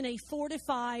stationed in a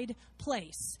fortified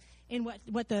place. And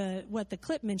what the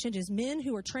clip mentioned is men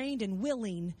who are trained and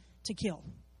willing to kill.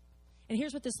 And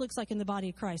here's what this looks like in the body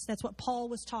of Christ. That's what Paul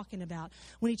was talking about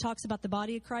when he talks about the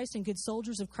body of Christ and good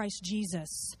soldiers of Christ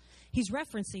Jesus. He's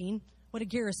referencing what a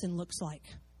garrison looks like.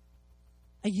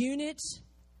 A unit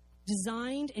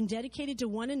designed and dedicated to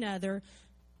one another,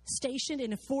 stationed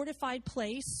in a fortified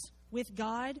place with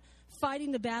God,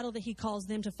 fighting the battle that He calls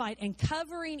them to fight, and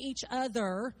covering each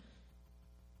other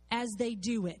as they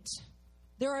do it.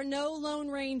 There are no lone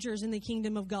rangers in the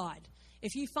kingdom of God.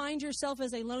 If you find yourself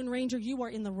as a lone ranger, you are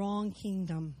in the wrong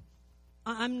kingdom.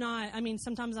 I'm not, I mean,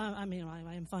 sometimes I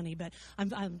am funny, but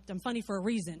I'm funny for a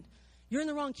reason. You're in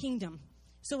the wrong kingdom.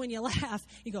 So when you laugh,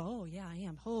 you go, oh, yeah, I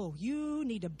am. Oh, you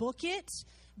need to book it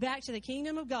back to the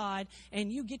kingdom of God,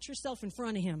 and you get yourself in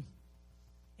front of him.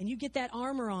 And you get that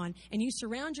armor on, and you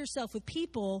surround yourself with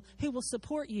people who will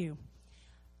support you.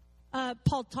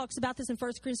 Paul talks about this in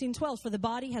 1 Corinthians 12. For the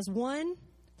body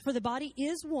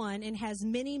is one and has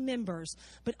many members.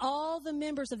 But all the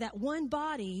members of that one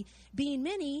body, being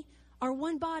many, are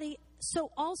one body,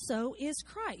 so also is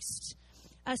Christ.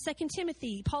 2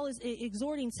 Timothy, Paul is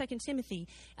exhorting 2 Timothy,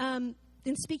 and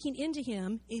speaking into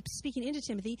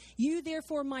Timothy, you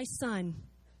therefore, my son,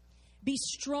 be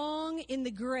strong in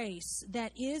the grace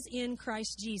that is in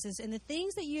Christ Jesus. And the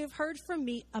things that you have heard from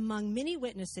me among many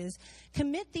witnesses,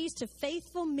 commit these to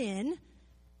faithful men,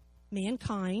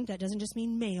 mankind, that doesn't just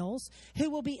mean males,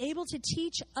 who will be able to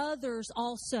teach others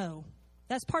also.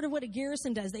 That's part of what a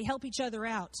garrison does. They help each other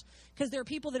out because there are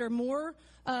people that are more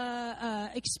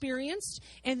experienced,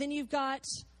 and then you've got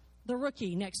the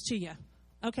rookie next to you.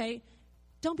 Okay?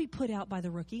 Don't be put out by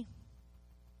the rookie.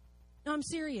 No, I'm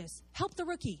serious. Help the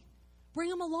rookie. Bring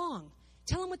them along.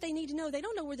 Tell them what they need to know. They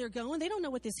don't know where they're going. They don't know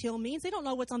what this hill means. They don't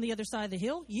know what's on the other side of the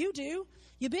hill. You do.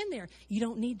 You've been there. You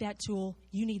don't need that tool.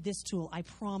 You need this tool. I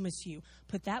promise you.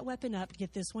 Put that weapon up.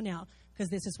 Get this one out, because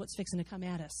this is what's fixing to come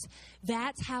at us.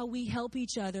 That's how we help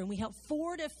each other, and we help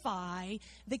fortify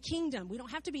the kingdom. We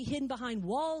don't have to be hidden behind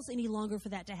walls any longer for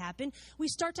that to happen. We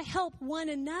start to help one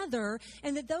another,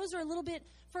 and that those are a little bit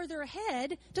further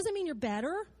ahead doesn't mean you're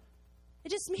better. It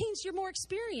just means you're more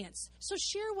experienced. So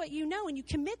share what you know, and you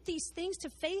commit these things to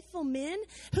faithful men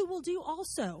who will do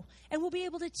also, and will be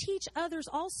able to teach others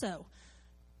also.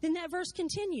 Then that verse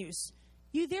continues.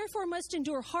 You therefore must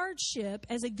endure hardship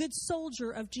as a good soldier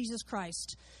of Jesus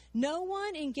Christ. No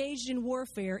one engaged in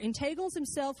warfare entangles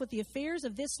himself with the affairs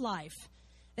of this life,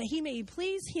 that he may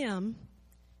please him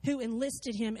who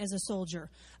enlisted him as a soldier.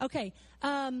 Okay,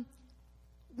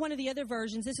 one of the other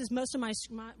versions, this is most of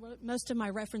my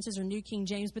references are New King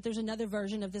James, but there's another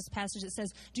version of this passage that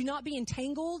says, do not be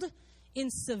entangled in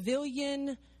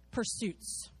civilian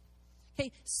pursuits.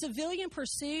 Okay, civilian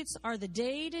pursuits are the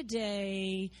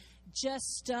day-to-day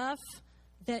just stuff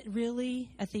that really,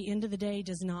 at the end of the day,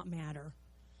 does not matter.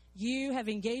 You have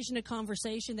engaged in a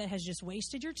conversation that has just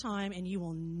wasted your time, and you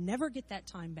will never get that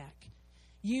time back.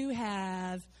 You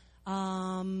have...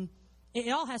 It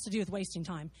all has to do with wasting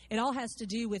time. It all has to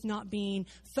do with not being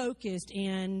focused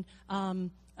and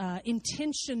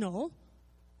intentional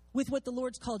with what the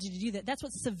Lord's called you to do. That's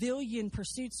what civilian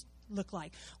pursuits look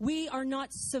like. We are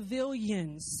not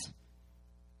civilians.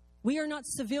 We are not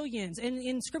civilians.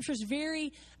 And Scripture is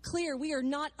very clear. We are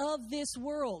not of this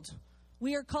world.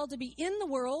 We are called to be in the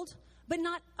world, but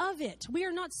not of it. We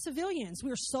are not civilians.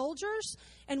 We are soldiers,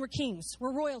 and we're kings.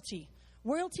 We're royalty.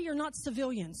 Royalty are not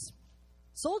civilians.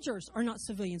 Soldiers are not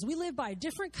civilians. We live by a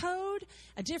different code,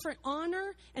 a different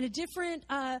honor, and a different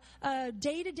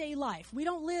day-to-day life. We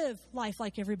don't live life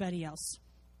like everybody else.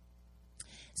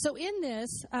 So in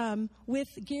this, with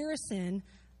garrison,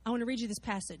 I want to read you this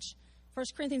passage. 1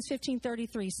 Corinthians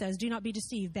 15:33 says, do not be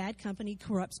deceived. Bad company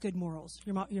corrupts good morals.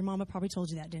 Your mama probably told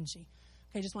you that, didn't she?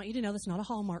 Okay, I just want you to know that's not a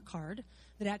Hallmark card.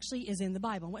 That actually is in the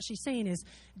Bible. And what she's saying is,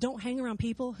 don't hang around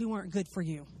people who aren't good for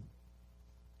you.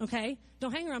 Okay?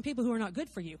 Don't hang around people who are not good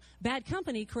for you. Bad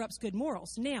company corrupts good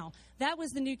morals. Now, that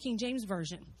was the New King James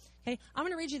Version. Okay? I'm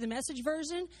going to read you the Message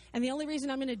version, and the only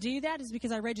reason I'm going to do that is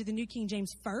because I read you the New King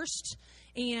James first,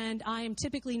 and I am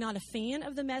typically not a fan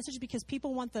of the Message because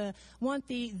people want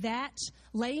that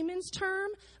layman's term,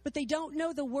 but they don't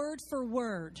know the word for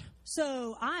word.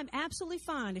 So I'm absolutely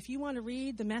fine if you want to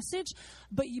read the Message,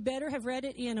 but you better have read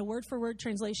it in a word-for-word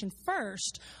translation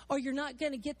first, or you're not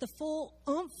going to get the full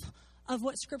oomph of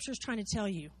what Scripture is trying to tell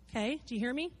you. Okay? Do you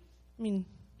hear me?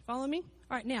 Follow me?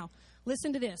 All right, now,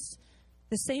 listen to this.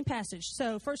 The same passage.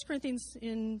 So 1 Corinthians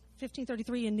in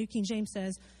 15:33 in New King James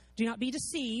says, do not be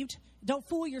deceived. Don't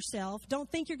fool yourself. Don't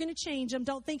think you're going to change them.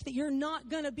 Don't think that you're not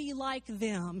going to be like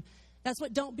them. That's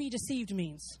what don't be deceived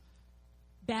means.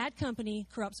 Bad company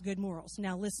corrupts good morals.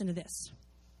 Now listen to this.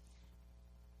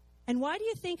 And why do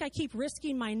you think I keep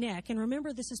risking my neck? And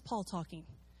remember, this is Paul talking.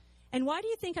 And why do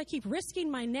you think I keep risking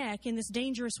my neck in this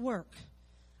dangerous work?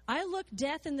 I look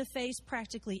death in the face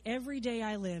practically every day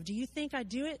I live. Do you think I'd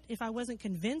do it if I wasn't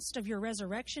convinced of your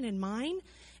resurrection and mine,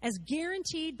 as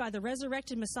guaranteed by the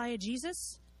resurrected Messiah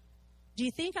Jesus? Do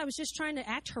you think I was just trying to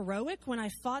act heroic when I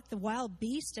fought the wild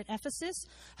beast at Ephesus,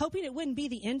 hoping it wouldn't be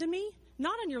the end of me?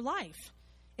 Not on your life.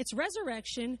 It's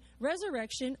resurrection,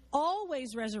 resurrection,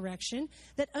 always resurrection,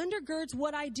 that undergirds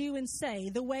what I do and say,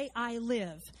 the way I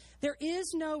live. There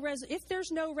is no if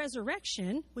there's no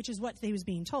resurrection, which is what he was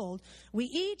being told, we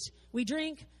eat, we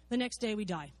drink, the next day we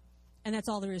die. And that's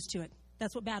all there is to it.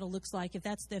 That's what battle looks like if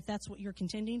that's what you're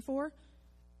contending for.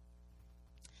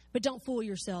 But don't fool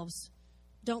yourselves.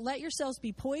 Don't let yourselves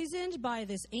be poisoned by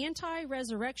this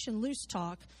anti-resurrection loose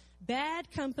talk.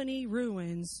 Bad company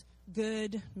ruins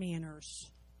good manners.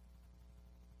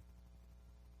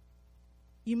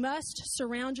 You must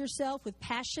surround yourself with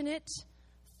passionate,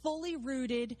 fully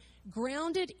rooted,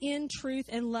 grounded in truth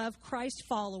and love Christ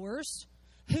followers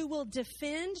who will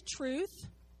defend truth,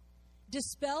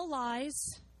 dispel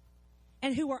lies,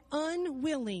 and who are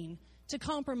unwilling to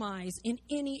compromise in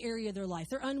any area of their life.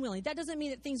 They're unwilling. That doesn't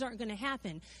mean that things aren't going to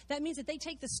happen. That means that they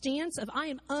take the stance of, I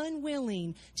am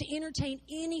unwilling to entertain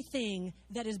anything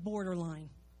that is borderline.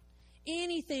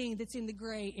 Anything that's in the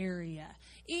gray area.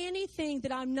 Anything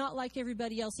that I'm not like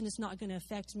everybody else and it's not going to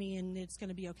affect me and it's going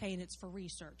to be okay and it's for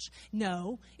research.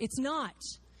 No, it's not.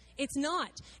 It's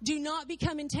not. Do not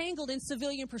become entangled in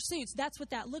civilian pursuits. That's what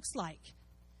that looks like.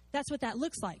 That's what that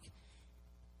looks like.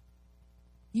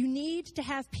 You need to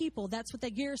have people. That's what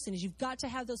that garrison is. You've got to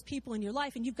have those people in your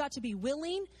life, and you've got to be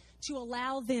willing to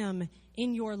allow them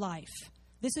in your life.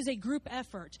 This is a group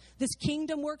effort. This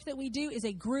kingdom work that we do is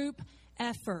a group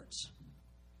effort.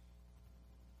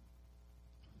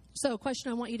 So, a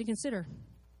question I want you to consider.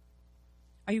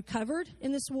 Are you covered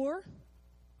in this war?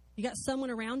 You got someone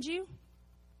around you?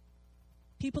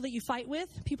 People that you fight with?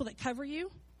 People that cover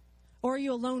you? Or are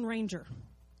you a lone ranger?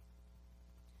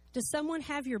 Does someone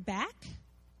have your back?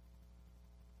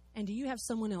 And do you have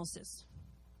someone else's?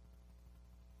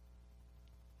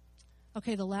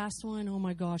 Okay, the last one. Oh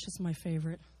my gosh, it's my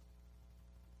favorite.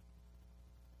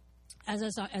 As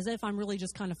if I'm really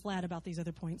just kind of flat about these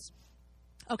other points.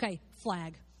 Okay,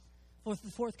 flag. The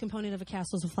fourth component of a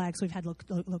castle is a flag. So we've had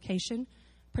location,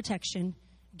 protection,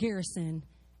 garrison,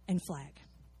 and flag.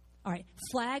 All right,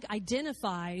 flag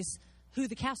identifies who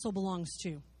the castle belongs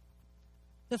to.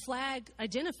 The flag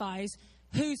identifies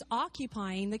who's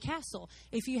occupying the castle.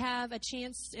 If you have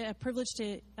a privilege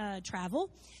to travel,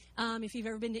 if you've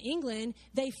ever been to England,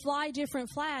 they fly different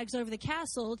flags over the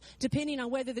castle depending on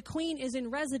whether the queen is in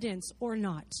residence or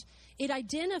not. It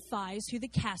identifies who the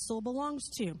castle belongs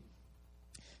to.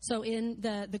 So in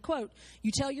the quote,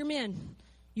 you tell your men,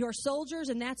 you're soldiers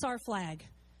and that's our flag.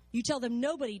 You tell them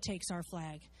nobody takes our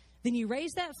flag. Then you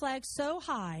raise that flag so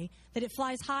high that it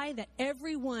flies high that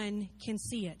everyone can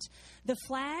see it. The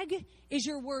flag is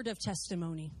your word of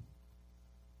testimony.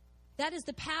 That is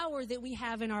the power that we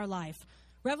have in our life.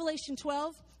 Revelation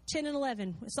 12, 10 and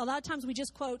 11. So a lot of times we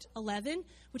just quote 11,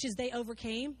 which is they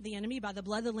overcame the enemy by the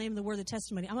blood of the Lamb and the word of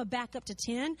testimony. I'm going to back up to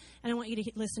 10, and I want you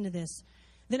to listen to this.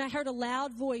 Then I heard a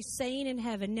loud voice saying in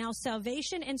heaven, now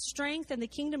salvation and strength and the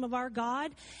kingdom of our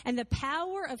God and the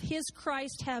power of his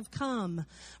Christ have come.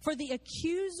 For the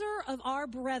accuser of our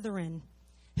brethren,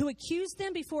 who accused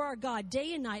them before our God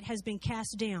day and night, has been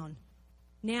cast down.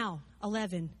 Now,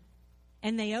 11.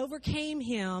 And they overcame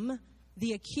him,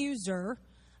 the accuser,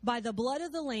 by the blood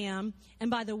of the Lamb and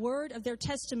by the word of their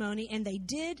testimony, and they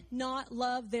did not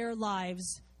love their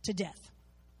lives to death.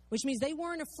 Which means they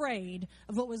weren't afraid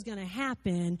of what was going to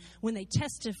happen when they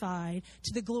testified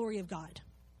to the glory of God.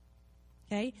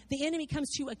 Okay? The enemy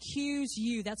comes to accuse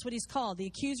you. That's what he's called, the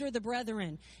accuser of the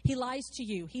brethren. He lies to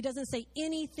you. He doesn't say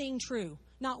anything true.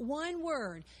 Not one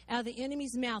word out of the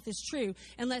enemy's mouth is true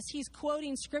unless he's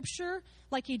quoting scripture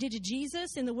like he did to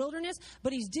Jesus in the wilderness,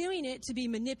 but he's doing it to be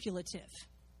manipulative.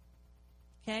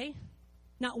 Okay?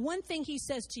 Not one thing he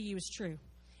says to you is true.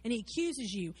 And he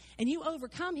accuses you, and you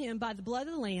overcome him by the blood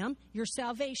of the Lamb, your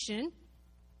salvation,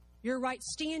 your right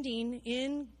standing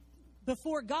in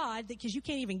before God, because you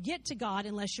can't even get to God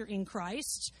unless you're in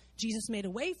Christ. Jesus made a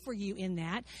way for you in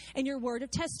that, and your word of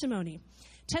testimony.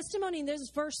 Testimony in this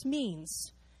verse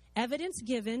means evidence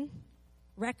given,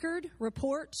 record,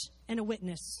 report, and a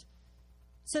witness.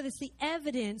 So it's the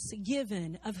evidence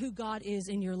given of who God is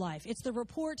in your life. It's the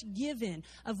report given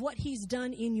of what he's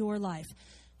done in your life.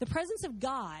 The presence of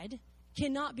God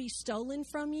cannot be stolen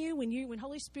from you when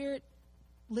Holy Spirit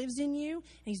lives in you and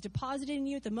he's deposited in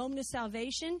you at the moment of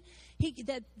salvation.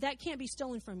 That can't be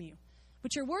stolen from you.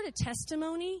 But your word of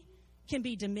testimony can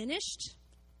be diminished,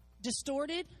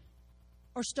 distorted,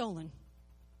 or stolen.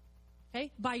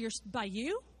 Okay? By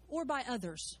you or by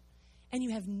others. And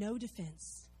you have no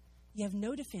defense. You have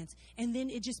no defense. And then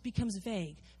it just becomes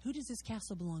vague. Who does this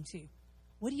castle belong to?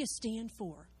 What do you stand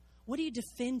for? What are you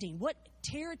defending? What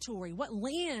territory, what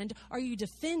land are you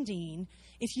defending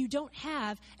if you don't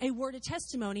have a word of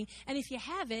testimony? And if you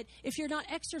have it, if you're not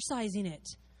exercising it?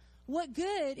 What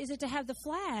good is it to have the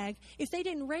flag if they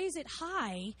didn't raise it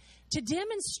high to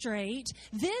demonstrate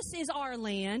this is our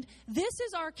land, this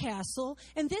is our castle,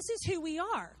 and this is who we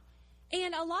are?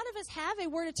 And a lot of us have a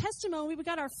word of testimony. We've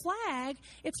got our flag.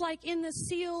 It's like in the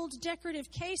sealed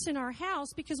decorative case in our house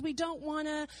because we don't want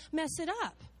to mess it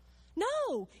up.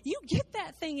 No, you get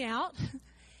that thing out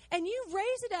and you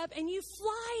raise it up and you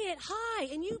fly it high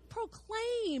and you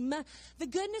proclaim the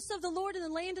goodness of the Lord in the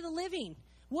land of the living.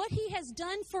 What he has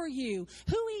done for you,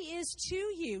 who he is to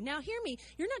you. Now, hear me.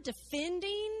 You're not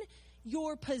defending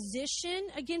your position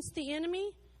against the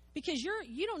enemy because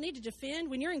you don't need to defend.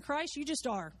 When you're in Christ, you just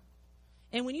are.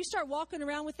 And when you start walking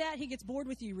around with that, he gets bored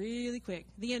with you really quick.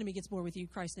 The enemy gets bored with you.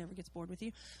 Christ never gets bored with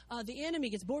you. The enemy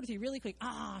gets bored with you really quick.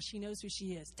 She knows who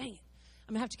she is. Dang it.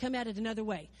 I'm going to have to come at it another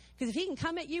way. Because if he can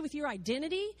come at you with your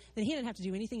identity, then he doesn't have to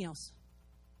do anything else.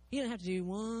 He doesn't have to do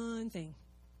one thing.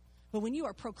 But when you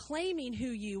are proclaiming who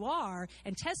you are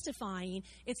and testifying,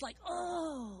 it's like,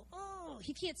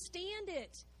 he can't stand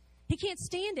it. He can't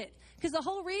stand it. Because the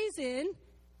whole reason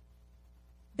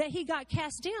that he got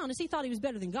cast down is he thought he was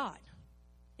better than God.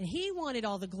 And he wanted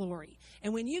all the glory.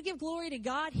 And when you give glory to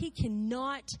God, he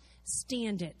cannot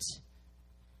stand it.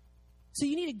 So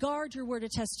you need to guard your word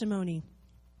of testimony.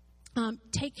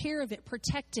 Take care of it.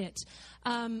 Protect it.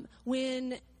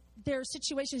 When there are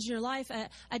situations in your life,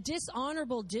 a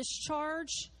dishonorable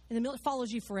discharge in the middle, it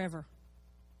follows you forever.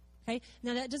 Okay?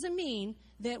 Now, that doesn't mean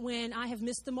that when I have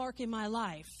missed the mark in my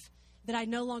life, that I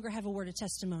no longer have a word of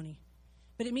testimony.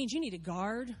 But it means you need to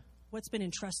guard what's been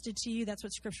entrusted to you. That's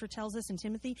what Scripture tells us in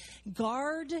Timothy.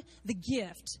 Guard the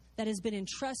gift that has been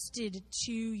entrusted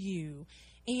to you.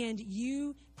 And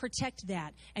you protect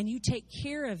that. And you take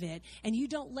care of it. And you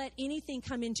don't let anything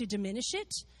come in to diminish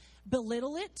it,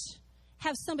 belittle it.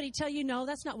 Have somebody tell you, no,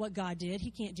 that's not what God did. He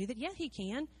can't do that. Yeah, he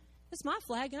can. It's my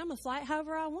flag, and I'm going to fly it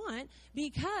however I want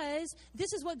because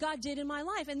this is what God did in my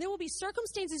life. And there will be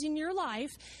circumstances in your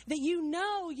life that you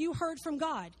know you heard from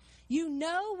God. You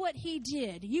know what he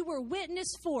did. You were witness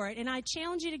for it. And I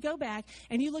challenge you to go back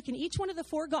and you look in each one of the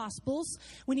four Gospels.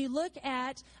 When you look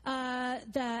at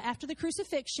after the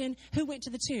crucifixion, who went to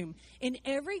the tomb? In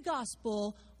every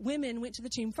Gospel, women went to the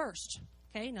tomb first.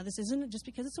 Okay, now this isn't just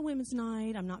because it's a women's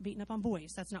night. I'm not beating up on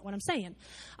boys. That's not what I'm saying.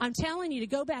 I'm telling you to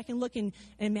go back and look in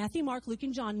Matthew, Mark, Luke,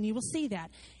 and John, and you will see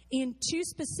that. In two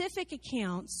specific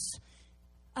accounts,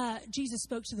 Jesus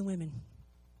spoke to the women.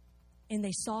 And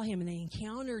they saw him and they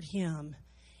encountered him.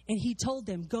 And he told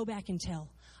them, go back and tell.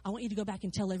 I want you to go back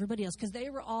and tell everybody else. Because they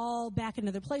were all back in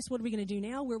another place. What are we going to do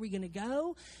now? Where are we going to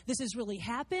go? This has really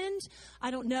happened.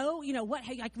 I don't know. You know what?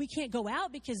 Hey, we can't go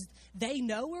out because they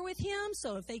know we're with him.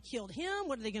 So if they killed him,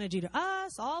 what are they going to do to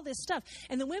us? All this stuff.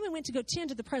 And the women went to go tend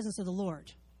to the presence of the Lord.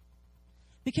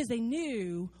 Because they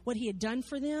knew what he had done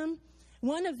for them.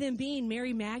 One of them being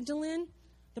Mary Magdalene,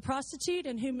 the prostitute,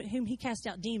 and whom he cast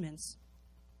out demons.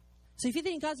 So if you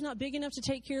think God's not big enough to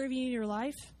take care of you in your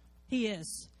life, he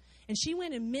is. And she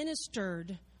went and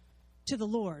ministered to the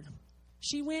Lord.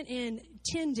 She went and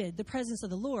tended the presence of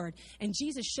the Lord. And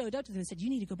Jesus showed up to them and said, you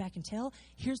need to go back and tell.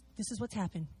 This is what's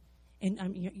happened.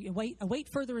 And await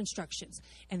further instructions.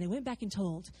 And they went back and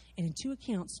told. And in two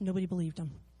accounts, nobody believed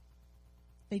them.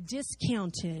 They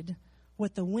discounted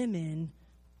what the women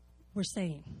were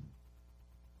saying.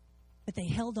 But they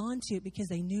held on to it because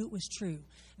they knew it was true.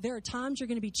 There are times you're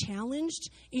going to be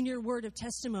challenged in your word of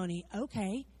testimony.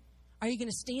 Okay, are you going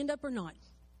to stand up or not?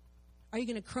 Are you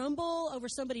going to crumble over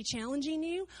somebody challenging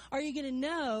you? Are you going to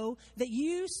know that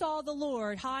you saw the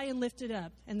Lord high and lifted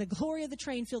up and the glory of the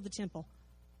train filled the temple?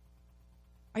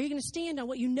 Are you going to stand on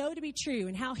what you know to be true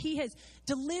and how he has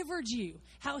delivered you,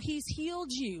 how he's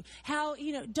healed you, how,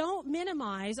 don't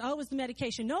minimize, it was the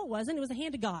medication. No, it wasn't. It was the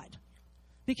hand of God.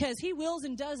 Because he wills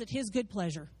and does at his good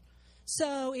pleasure.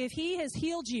 So if he has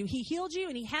healed you, he healed you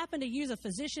and he happened to use a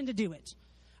physician to do it.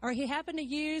 Or he happened to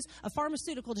use a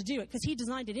pharmaceutical to do it because he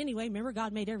designed it anyway. Remember,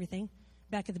 God made everything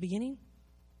back at the beginning?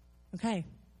 Okay.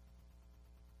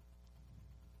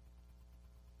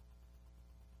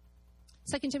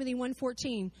 2 Timothy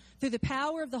 1:14, through the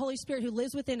power of the Holy Spirit who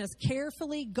lives within us,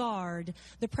 carefully guard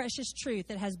the precious truth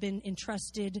that has been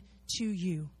entrusted to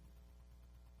you.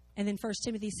 And then 1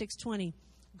 Timothy 6:20,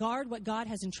 guard what God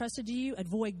has entrusted to you.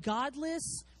 Avoid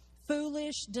godless,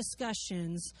 foolish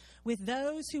discussions with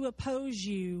those who oppose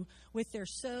you with their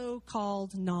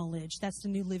so-called knowledge. That's the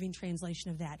New Living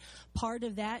Translation of that. Part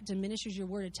of that diminishes your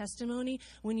word of testimony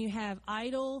when you have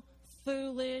idle,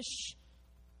 foolish,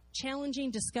 challenging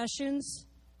discussions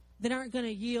that aren't going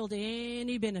to yield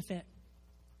any benefit.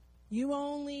 You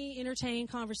only entertain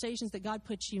conversations that God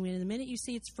puts you in. And the minute you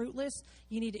see it's fruitless,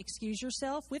 you need to excuse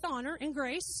yourself with honor and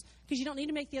grace, because you don't need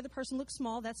to make the other person look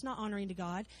small. That's not honoring to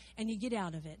God. And you get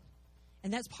out of it.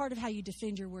 And that's part of how you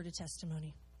defend your word of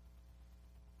testimony.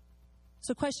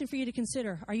 So, question for you to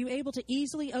consider. Are you able to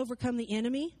easily overcome the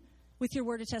enemy with your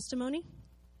word of testimony?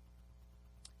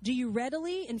 Do you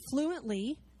readily and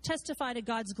fluently testify to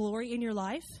God's glory in your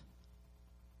life?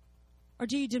 Or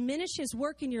do you diminish His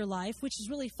work in your life, which is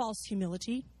really false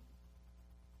humility?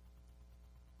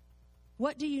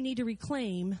 What do you need to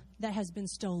reclaim that has been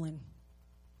stolen?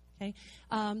 Okay,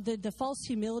 the false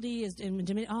humility is,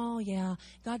 oh yeah,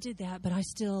 God did that, but I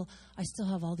still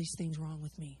have all these things wrong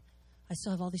with me. I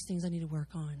still have all these things I need to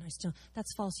work on.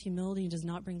 That's false humility and does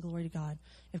not bring glory to God.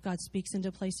 If God speaks into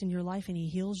a place in your life and He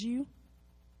heals you,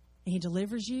 and He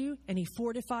delivers you, and He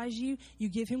fortifies you, you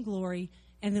give Him glory,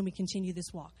 and then we continue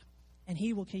this walk. And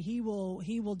He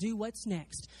will do what's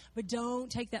next. But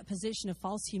don't take that position of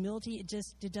false humility.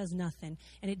 It does nothing.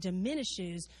 And it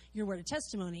diminishes your word of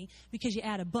testimony because you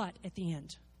add a but at the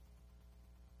end.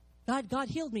 God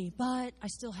healed me, but I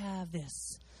still have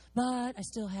this. But I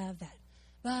still have that.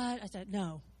 But I said,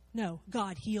 no,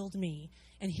 God healed me.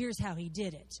 And here's how He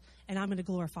did it. And I'm going to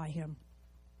glorify Him.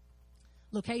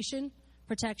 Location,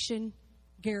 protection,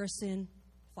 garrison,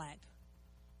 flag.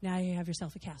 Now you have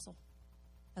yourself a castle.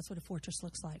 That's what a fortress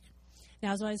looks like.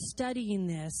 Now, as I was studying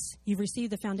this, you've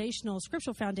received the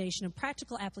scriptural foundation and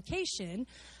practical application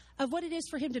of what it is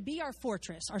for Him to be our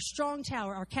fortress, our strong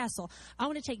tower, our castle. I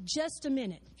want to take just a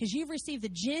minute, because you've received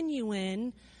the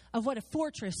genuine of what a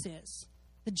fortress is,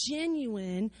 the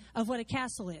genuine of what a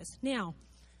castle is. Now,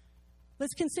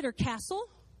 let's consider castle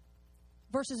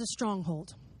versus a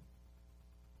stronghold.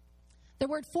 The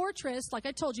word fortress, like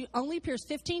I told you, only appears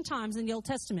 15 times in the Old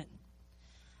Testament.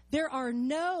 There are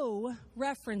no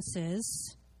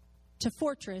references to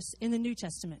fortress in the New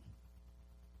Testament.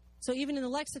 So even in the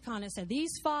lexicon, it said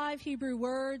these 5 Hebrew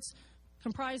words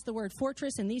comprise the word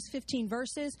fortress in these 15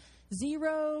 verses,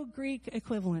 0 Greek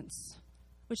equivalents,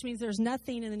 which means there's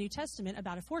nothing in the New Testament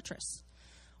about a fortress.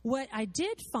 What I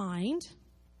did find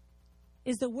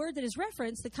is the word that is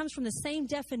referenced that comes from the same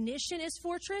definition as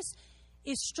fortress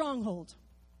is stronghold.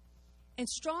 And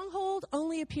stronghold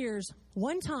only appears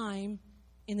one time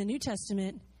in the New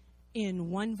Testament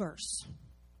in one verse.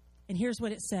 And here's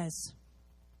what it says.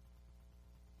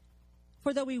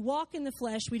 For though we walk in the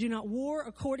flesh, we do not war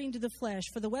according to the flesh.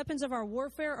 For the weapons of our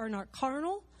warfare are not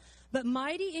carnal, but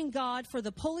mighty in God for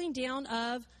the pulling down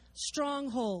of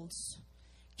strongholds,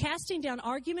 casting down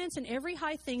arguments and every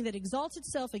high thing that exalts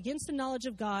itself against the knowledge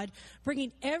of God,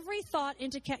 bringing every thought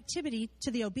into captivity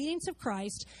to the obedience of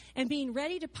Christ, and being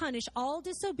ready to punish all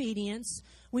disobedience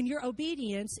when your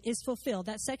obedience is fulfilled.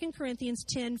 That's 2 Corinthians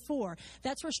 10:4.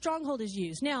 That's where stronghold is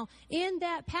used. Now, in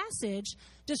that passage,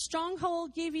 does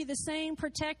stronghold give you the same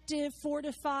protective,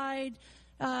 fortified,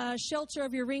 shelter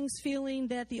of your rings feeling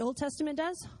that the Old Testament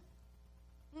does?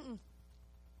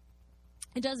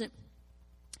 It doesn't.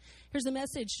 Here's the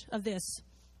message of this.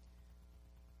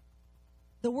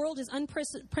 The world is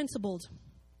unprincipled.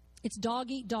 It's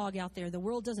dog eat dog out there. The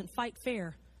world doesn't fight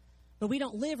fair. But we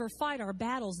don't live or fight our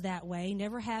battles that way,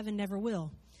 never have and never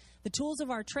will. The tools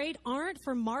of our trade aren't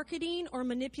for marketing or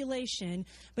manipulation,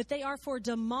 but they are for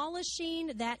demolishing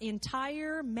that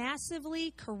entire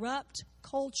massively corrupt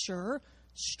culture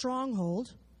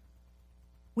stronghold.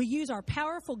 We use our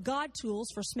powerful God tools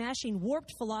for smashing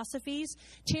warped philosophies,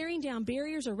 tearing down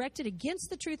barriers erected against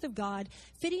the truth of God,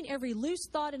 fitting every loose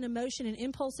thought and emotion and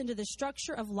impulse into the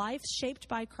structure of life shaped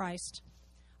by Christ.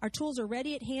 Our tools are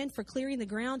ready at hand for clearing the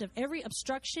ground of every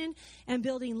obstruction and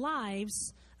building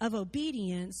lives of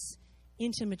obedience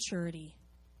into maturity.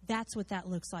 That's what that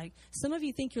looks like. Some of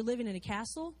you think you're living in a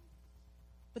castle,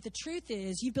 but the truth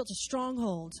is you've built a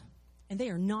stronghold, and they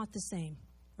are not the same.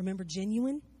 Remember,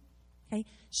 genuine? Okay?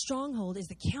 Stronghold is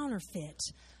the counterfeit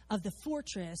of the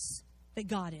fortress that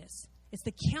God is. It's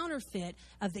the counterfeit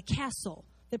of the castle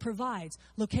that provides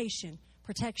location,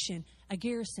 protection, a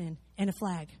garrison, and a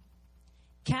flag.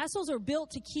 Castles are built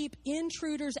to keep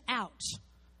intruders out.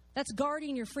 That's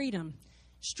guarding your freedom.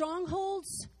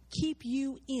 Strongholds keep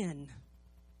you in.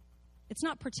 It's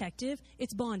not protective,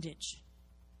 it's bondage.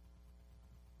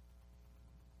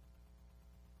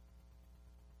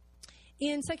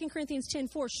 In 2 Corinthians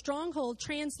 10:4, stronghold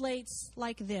translates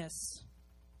like this.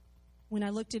 When I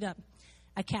looked it up,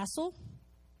 a castle,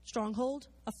 stronghold,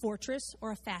 a fortress,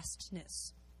 or a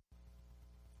fastness.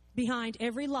 Behind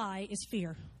every lie is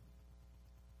fear.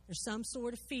 There's some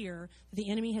sort of fear that the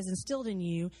enemy has instilled in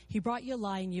you. He brought you a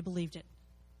lie and you believed it.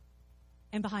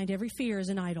 And behind every fear is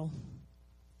an idol.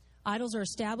 Idols are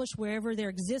established wherever there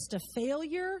exists a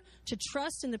failure to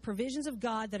trust in the provisions of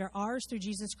God that are ours through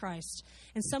Jesus Christ.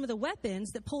 And some of the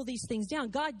weapons that pull these things down,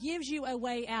 God gives you a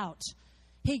way out.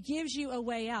 He gives you a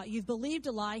way out. You've believed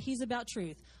a lie. He's about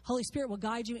truth. Holy Spirit will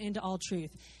guide you into all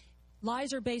truth.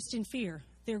 Lies are based in fear.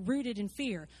 They're rooted in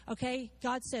fear. Okay?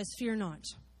 God says, fear not,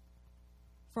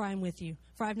 for I am with you.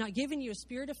 For I have not given you a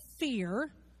spirit of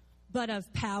fear, but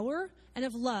of power and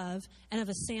of love and of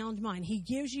a sound mind. He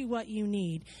gives you what you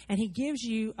need, and he gives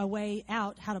you a way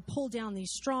out, how to pull down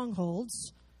these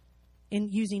strongholds in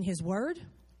using his word,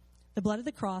 the blood of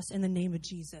the cross, and the name of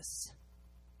Jesus.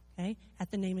 Okay? At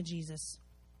the name of Jesus.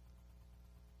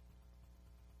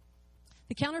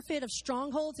 The counterfeit of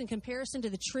strongholds in comparison to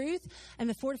the truth and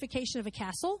the fortification of a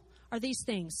castle are these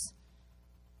things.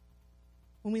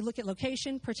 When we look at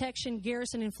location, protection,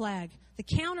 garrison, and flag, the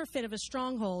counterfeit of a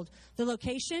stronghold, the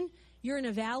location, you're in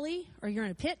a valley or you're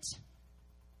in a pit,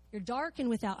 you're dark and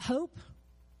without hope,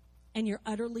 and you're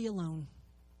utterly alone.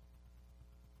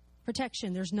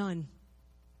 Protection, there's none.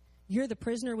 You're the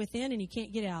prisoner within and you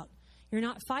can't get out. You're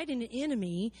not fighting an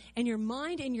enemy, and your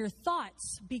mind and your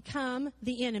thoughts become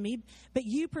the enemy, but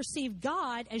you perceive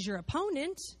God as your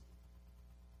opponent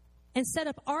and set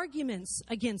up arguments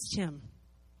against him.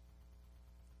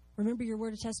 Remember your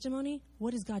word of testimony?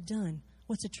 What has God done?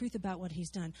 What's the truth about what he's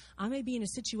done? I may be in a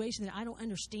situation that I don't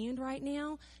understand right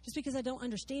now. Just because I don't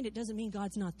understand it doesn't mean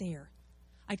God's not there.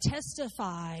 I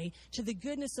testify to the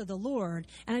goodness of the Lord,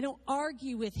 and I don't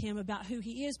argue with him about who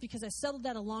he is because I settled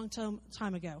that a long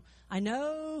time ago. I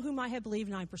know whom I have believed,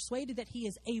 and I'm persuaded that he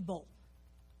is able.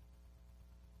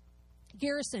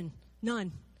 Garrison,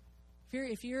 none.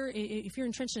 If you're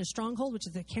entrenched in a stronghold, which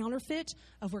is the counterfeit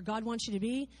of where God wants you to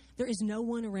be, there is no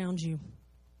one around you.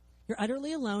 You're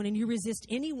utterly alone, and you resist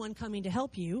anyone coming to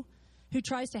help you who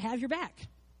tries to have your back.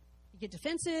 You get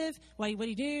defensive. What do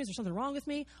you do? Is there something wrong with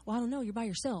me? Well, I don't know. You're by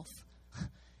yourself.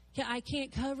 I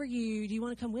can't cover you. Do you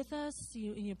want to come with us?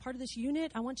 You're part of this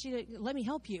unit? I want you to let me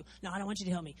help you. No, I don't want you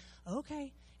to help me.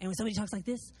 Okay. And when somebody talks like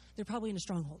this, they're probably in a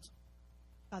stronghold,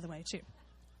 by the way, too.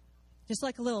 Just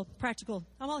like a little practical.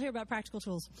 I'm all here about practical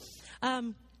tools.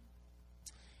 No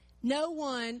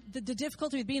one, the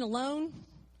difficulty with being alone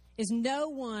is no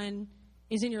one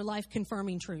is in your life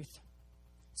confirming truth.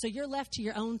 So you're left to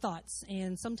your own thoughts.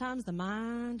 And sometimes the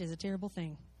mind is a terrible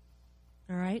thing.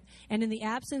 All right? And in the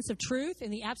absence of truth,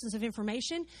 in the absence of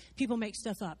information, people make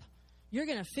stuff up. You're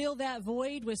going to fill that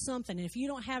void with something. And if you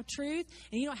don't have truth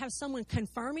and you don't have someone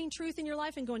confirming truth in your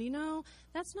life and going,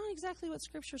 that's not exactly what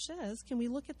Scripture says. Can we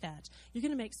look at that? You're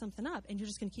going to make something up, and you're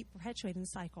just going to keep perpetuating the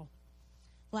cycle.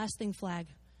 Last thing, flag.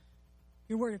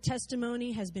 Your word of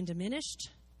testimony has been diminished,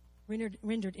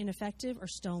 rendered ineffective, or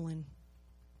stolen.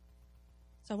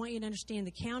 So I want you to understand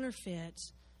the counterfeit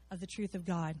of the truth of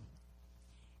God.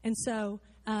 And so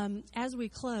as we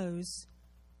close,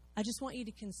 I just want you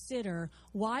to consider,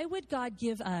 why would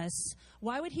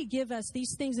he give us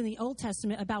these things in the Old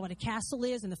Testament about what a castle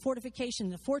is and the fortification,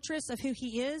 the fortress of who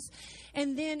he is,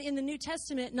 and then in the New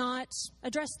Testament not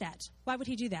address that? Why would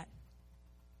he do that?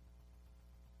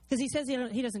 Because he says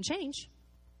he doesn't change,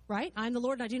 right? I'm the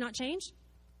Lord and I do not change.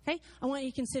 Okay? I want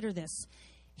you to consider this.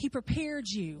 He prepared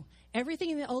you. Everything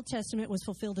in the Old Testament was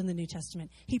fulfilled in the New Testament.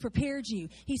 He prepared you.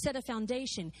 He set a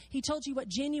foundation. He told you what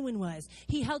genuine was.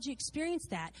 He helped you experience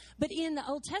that. But in the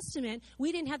Old Testament,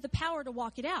 we didn't have the power to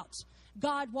walk it out.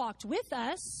 God walked with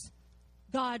us,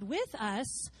 but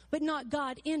not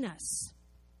God in us.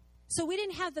 So we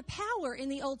didn't have the power in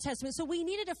the Old Testament. So we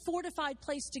needed a fortified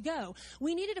place to go.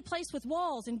 We needed a place with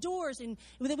walls and doors and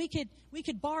that we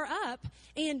could bar up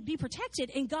and be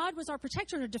protected. And God was our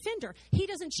protector and our defender. He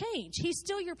doesn't change. He's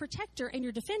still your protector and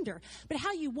your defender. But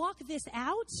how you walk this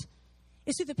out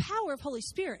is through the power of Holy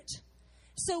Spirit.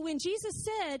 So when Jesus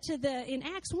said in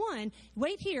Acts 1,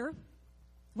 wait here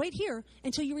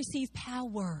until you receive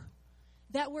power.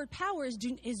 That word power is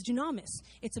dunamis.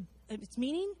 It's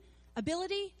meaning,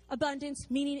 ability, abundance,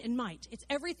 meaning, and might. It's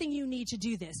everything you need to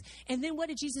do this. And then what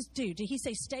did Jesus do? Did he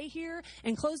say, stay here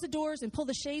and close the doors and pull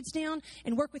the shades down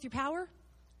and work with your power?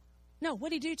 No.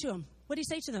 What did he do to them? What did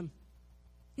he say to them?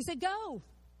 He said, go.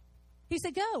 He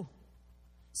said, go.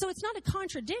 So it's not a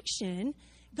contradiction.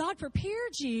 God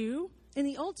prepared you in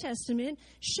the Old Testament,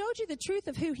 showed you the truth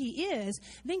of who he is,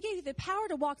 then gave you the power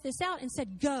to walk this out and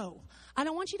said, go. I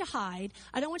don't want you to hide.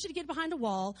 I don't want you to get behind a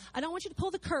wall. I don't want you to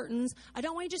pull the curtains. I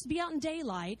don't want you to just be out in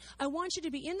daylight. I want you to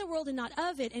be in the world and not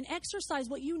of it, and exercise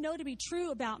what you know to be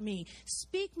true about me.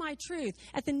 Speak my truth.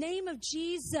 At the name of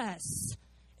Jesus,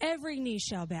 every knee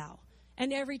shall bow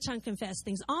and every tongue confess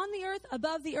things on the earth,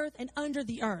 above the earth, and under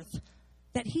the earth,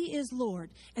 that he is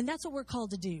Lord. And that's what we're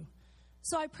called to do.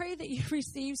 So I pray that you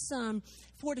receive some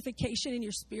fortification in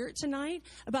your spirit tonight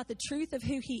about the truth of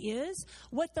who he is,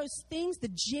 what those things,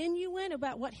 the genuine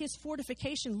about what his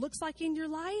fortification looks like in your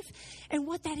life, and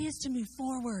what that is to move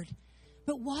forward.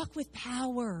 But walk with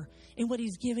power in what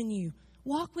he's given you.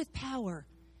 Walk with power.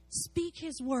 Speak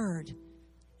his word.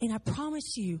 And I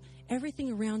promise you,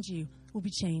 everything around you will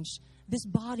be changed. This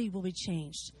body will be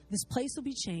changed. This place will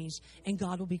be changed, and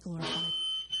God will be glorified.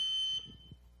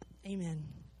 Amen.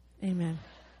 Amen.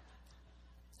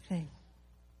 Okay.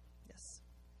 Yes.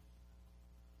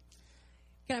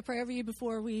 Can I pray over you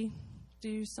before we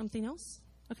do something else?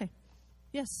 Okay.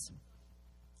 Yes.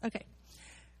 Okay.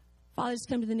 Father, I just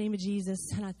come to the name of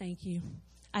Jesus, and I thank you.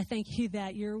 I thank you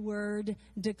that your word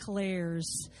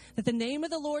declares that the name of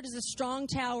the Lord is a strong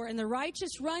tower and the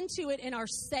righteous run to it and are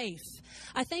safe.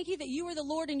 I thank you that you are the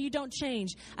Lord and you don't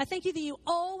change. I thank you that you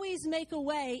always make a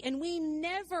way and we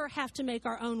never have to make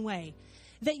our own way.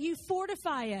 That you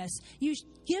fortify us. You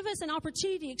give us an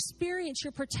opportunity to experience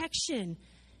your protection,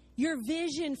 your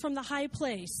vision from the high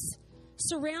place,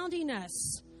 surrounding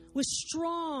us with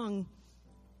strong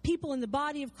people in the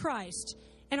body of Christ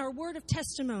and our word of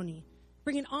testimony,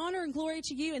 bringing honor and glory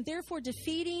to you and therefore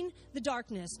defeating the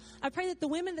darkness. I pray that the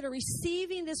women that are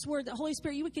receiving this word, the Holy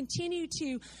Spirit, you would continue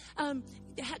to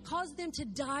cause them to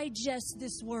digest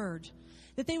this word.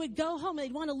 That they would go home and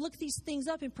they'd want to look these things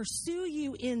up and pursue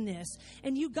you in this.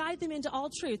 And you guide them into all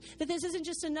truth. That this isn't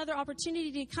just another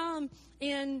opportunity to come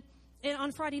in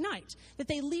on Friday night. That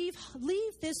they leave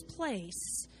this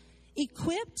place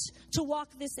equipped to walk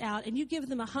this out, and you give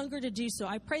them a hunger to do so.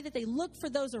 I pray that they look for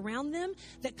those around them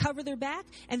that cover their back,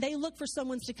 and they look for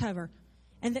someone to cover.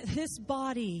 And that this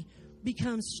body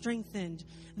becomes strengthened.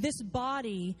 This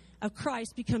body of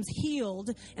Christ becomes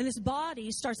healed, and this body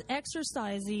starts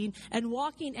exercising and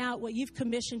walking out what you've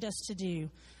commissioned us to do.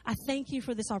 I thank you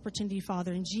for this opportunity,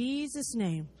 Father. In Jesus'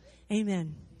 name,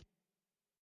 amen.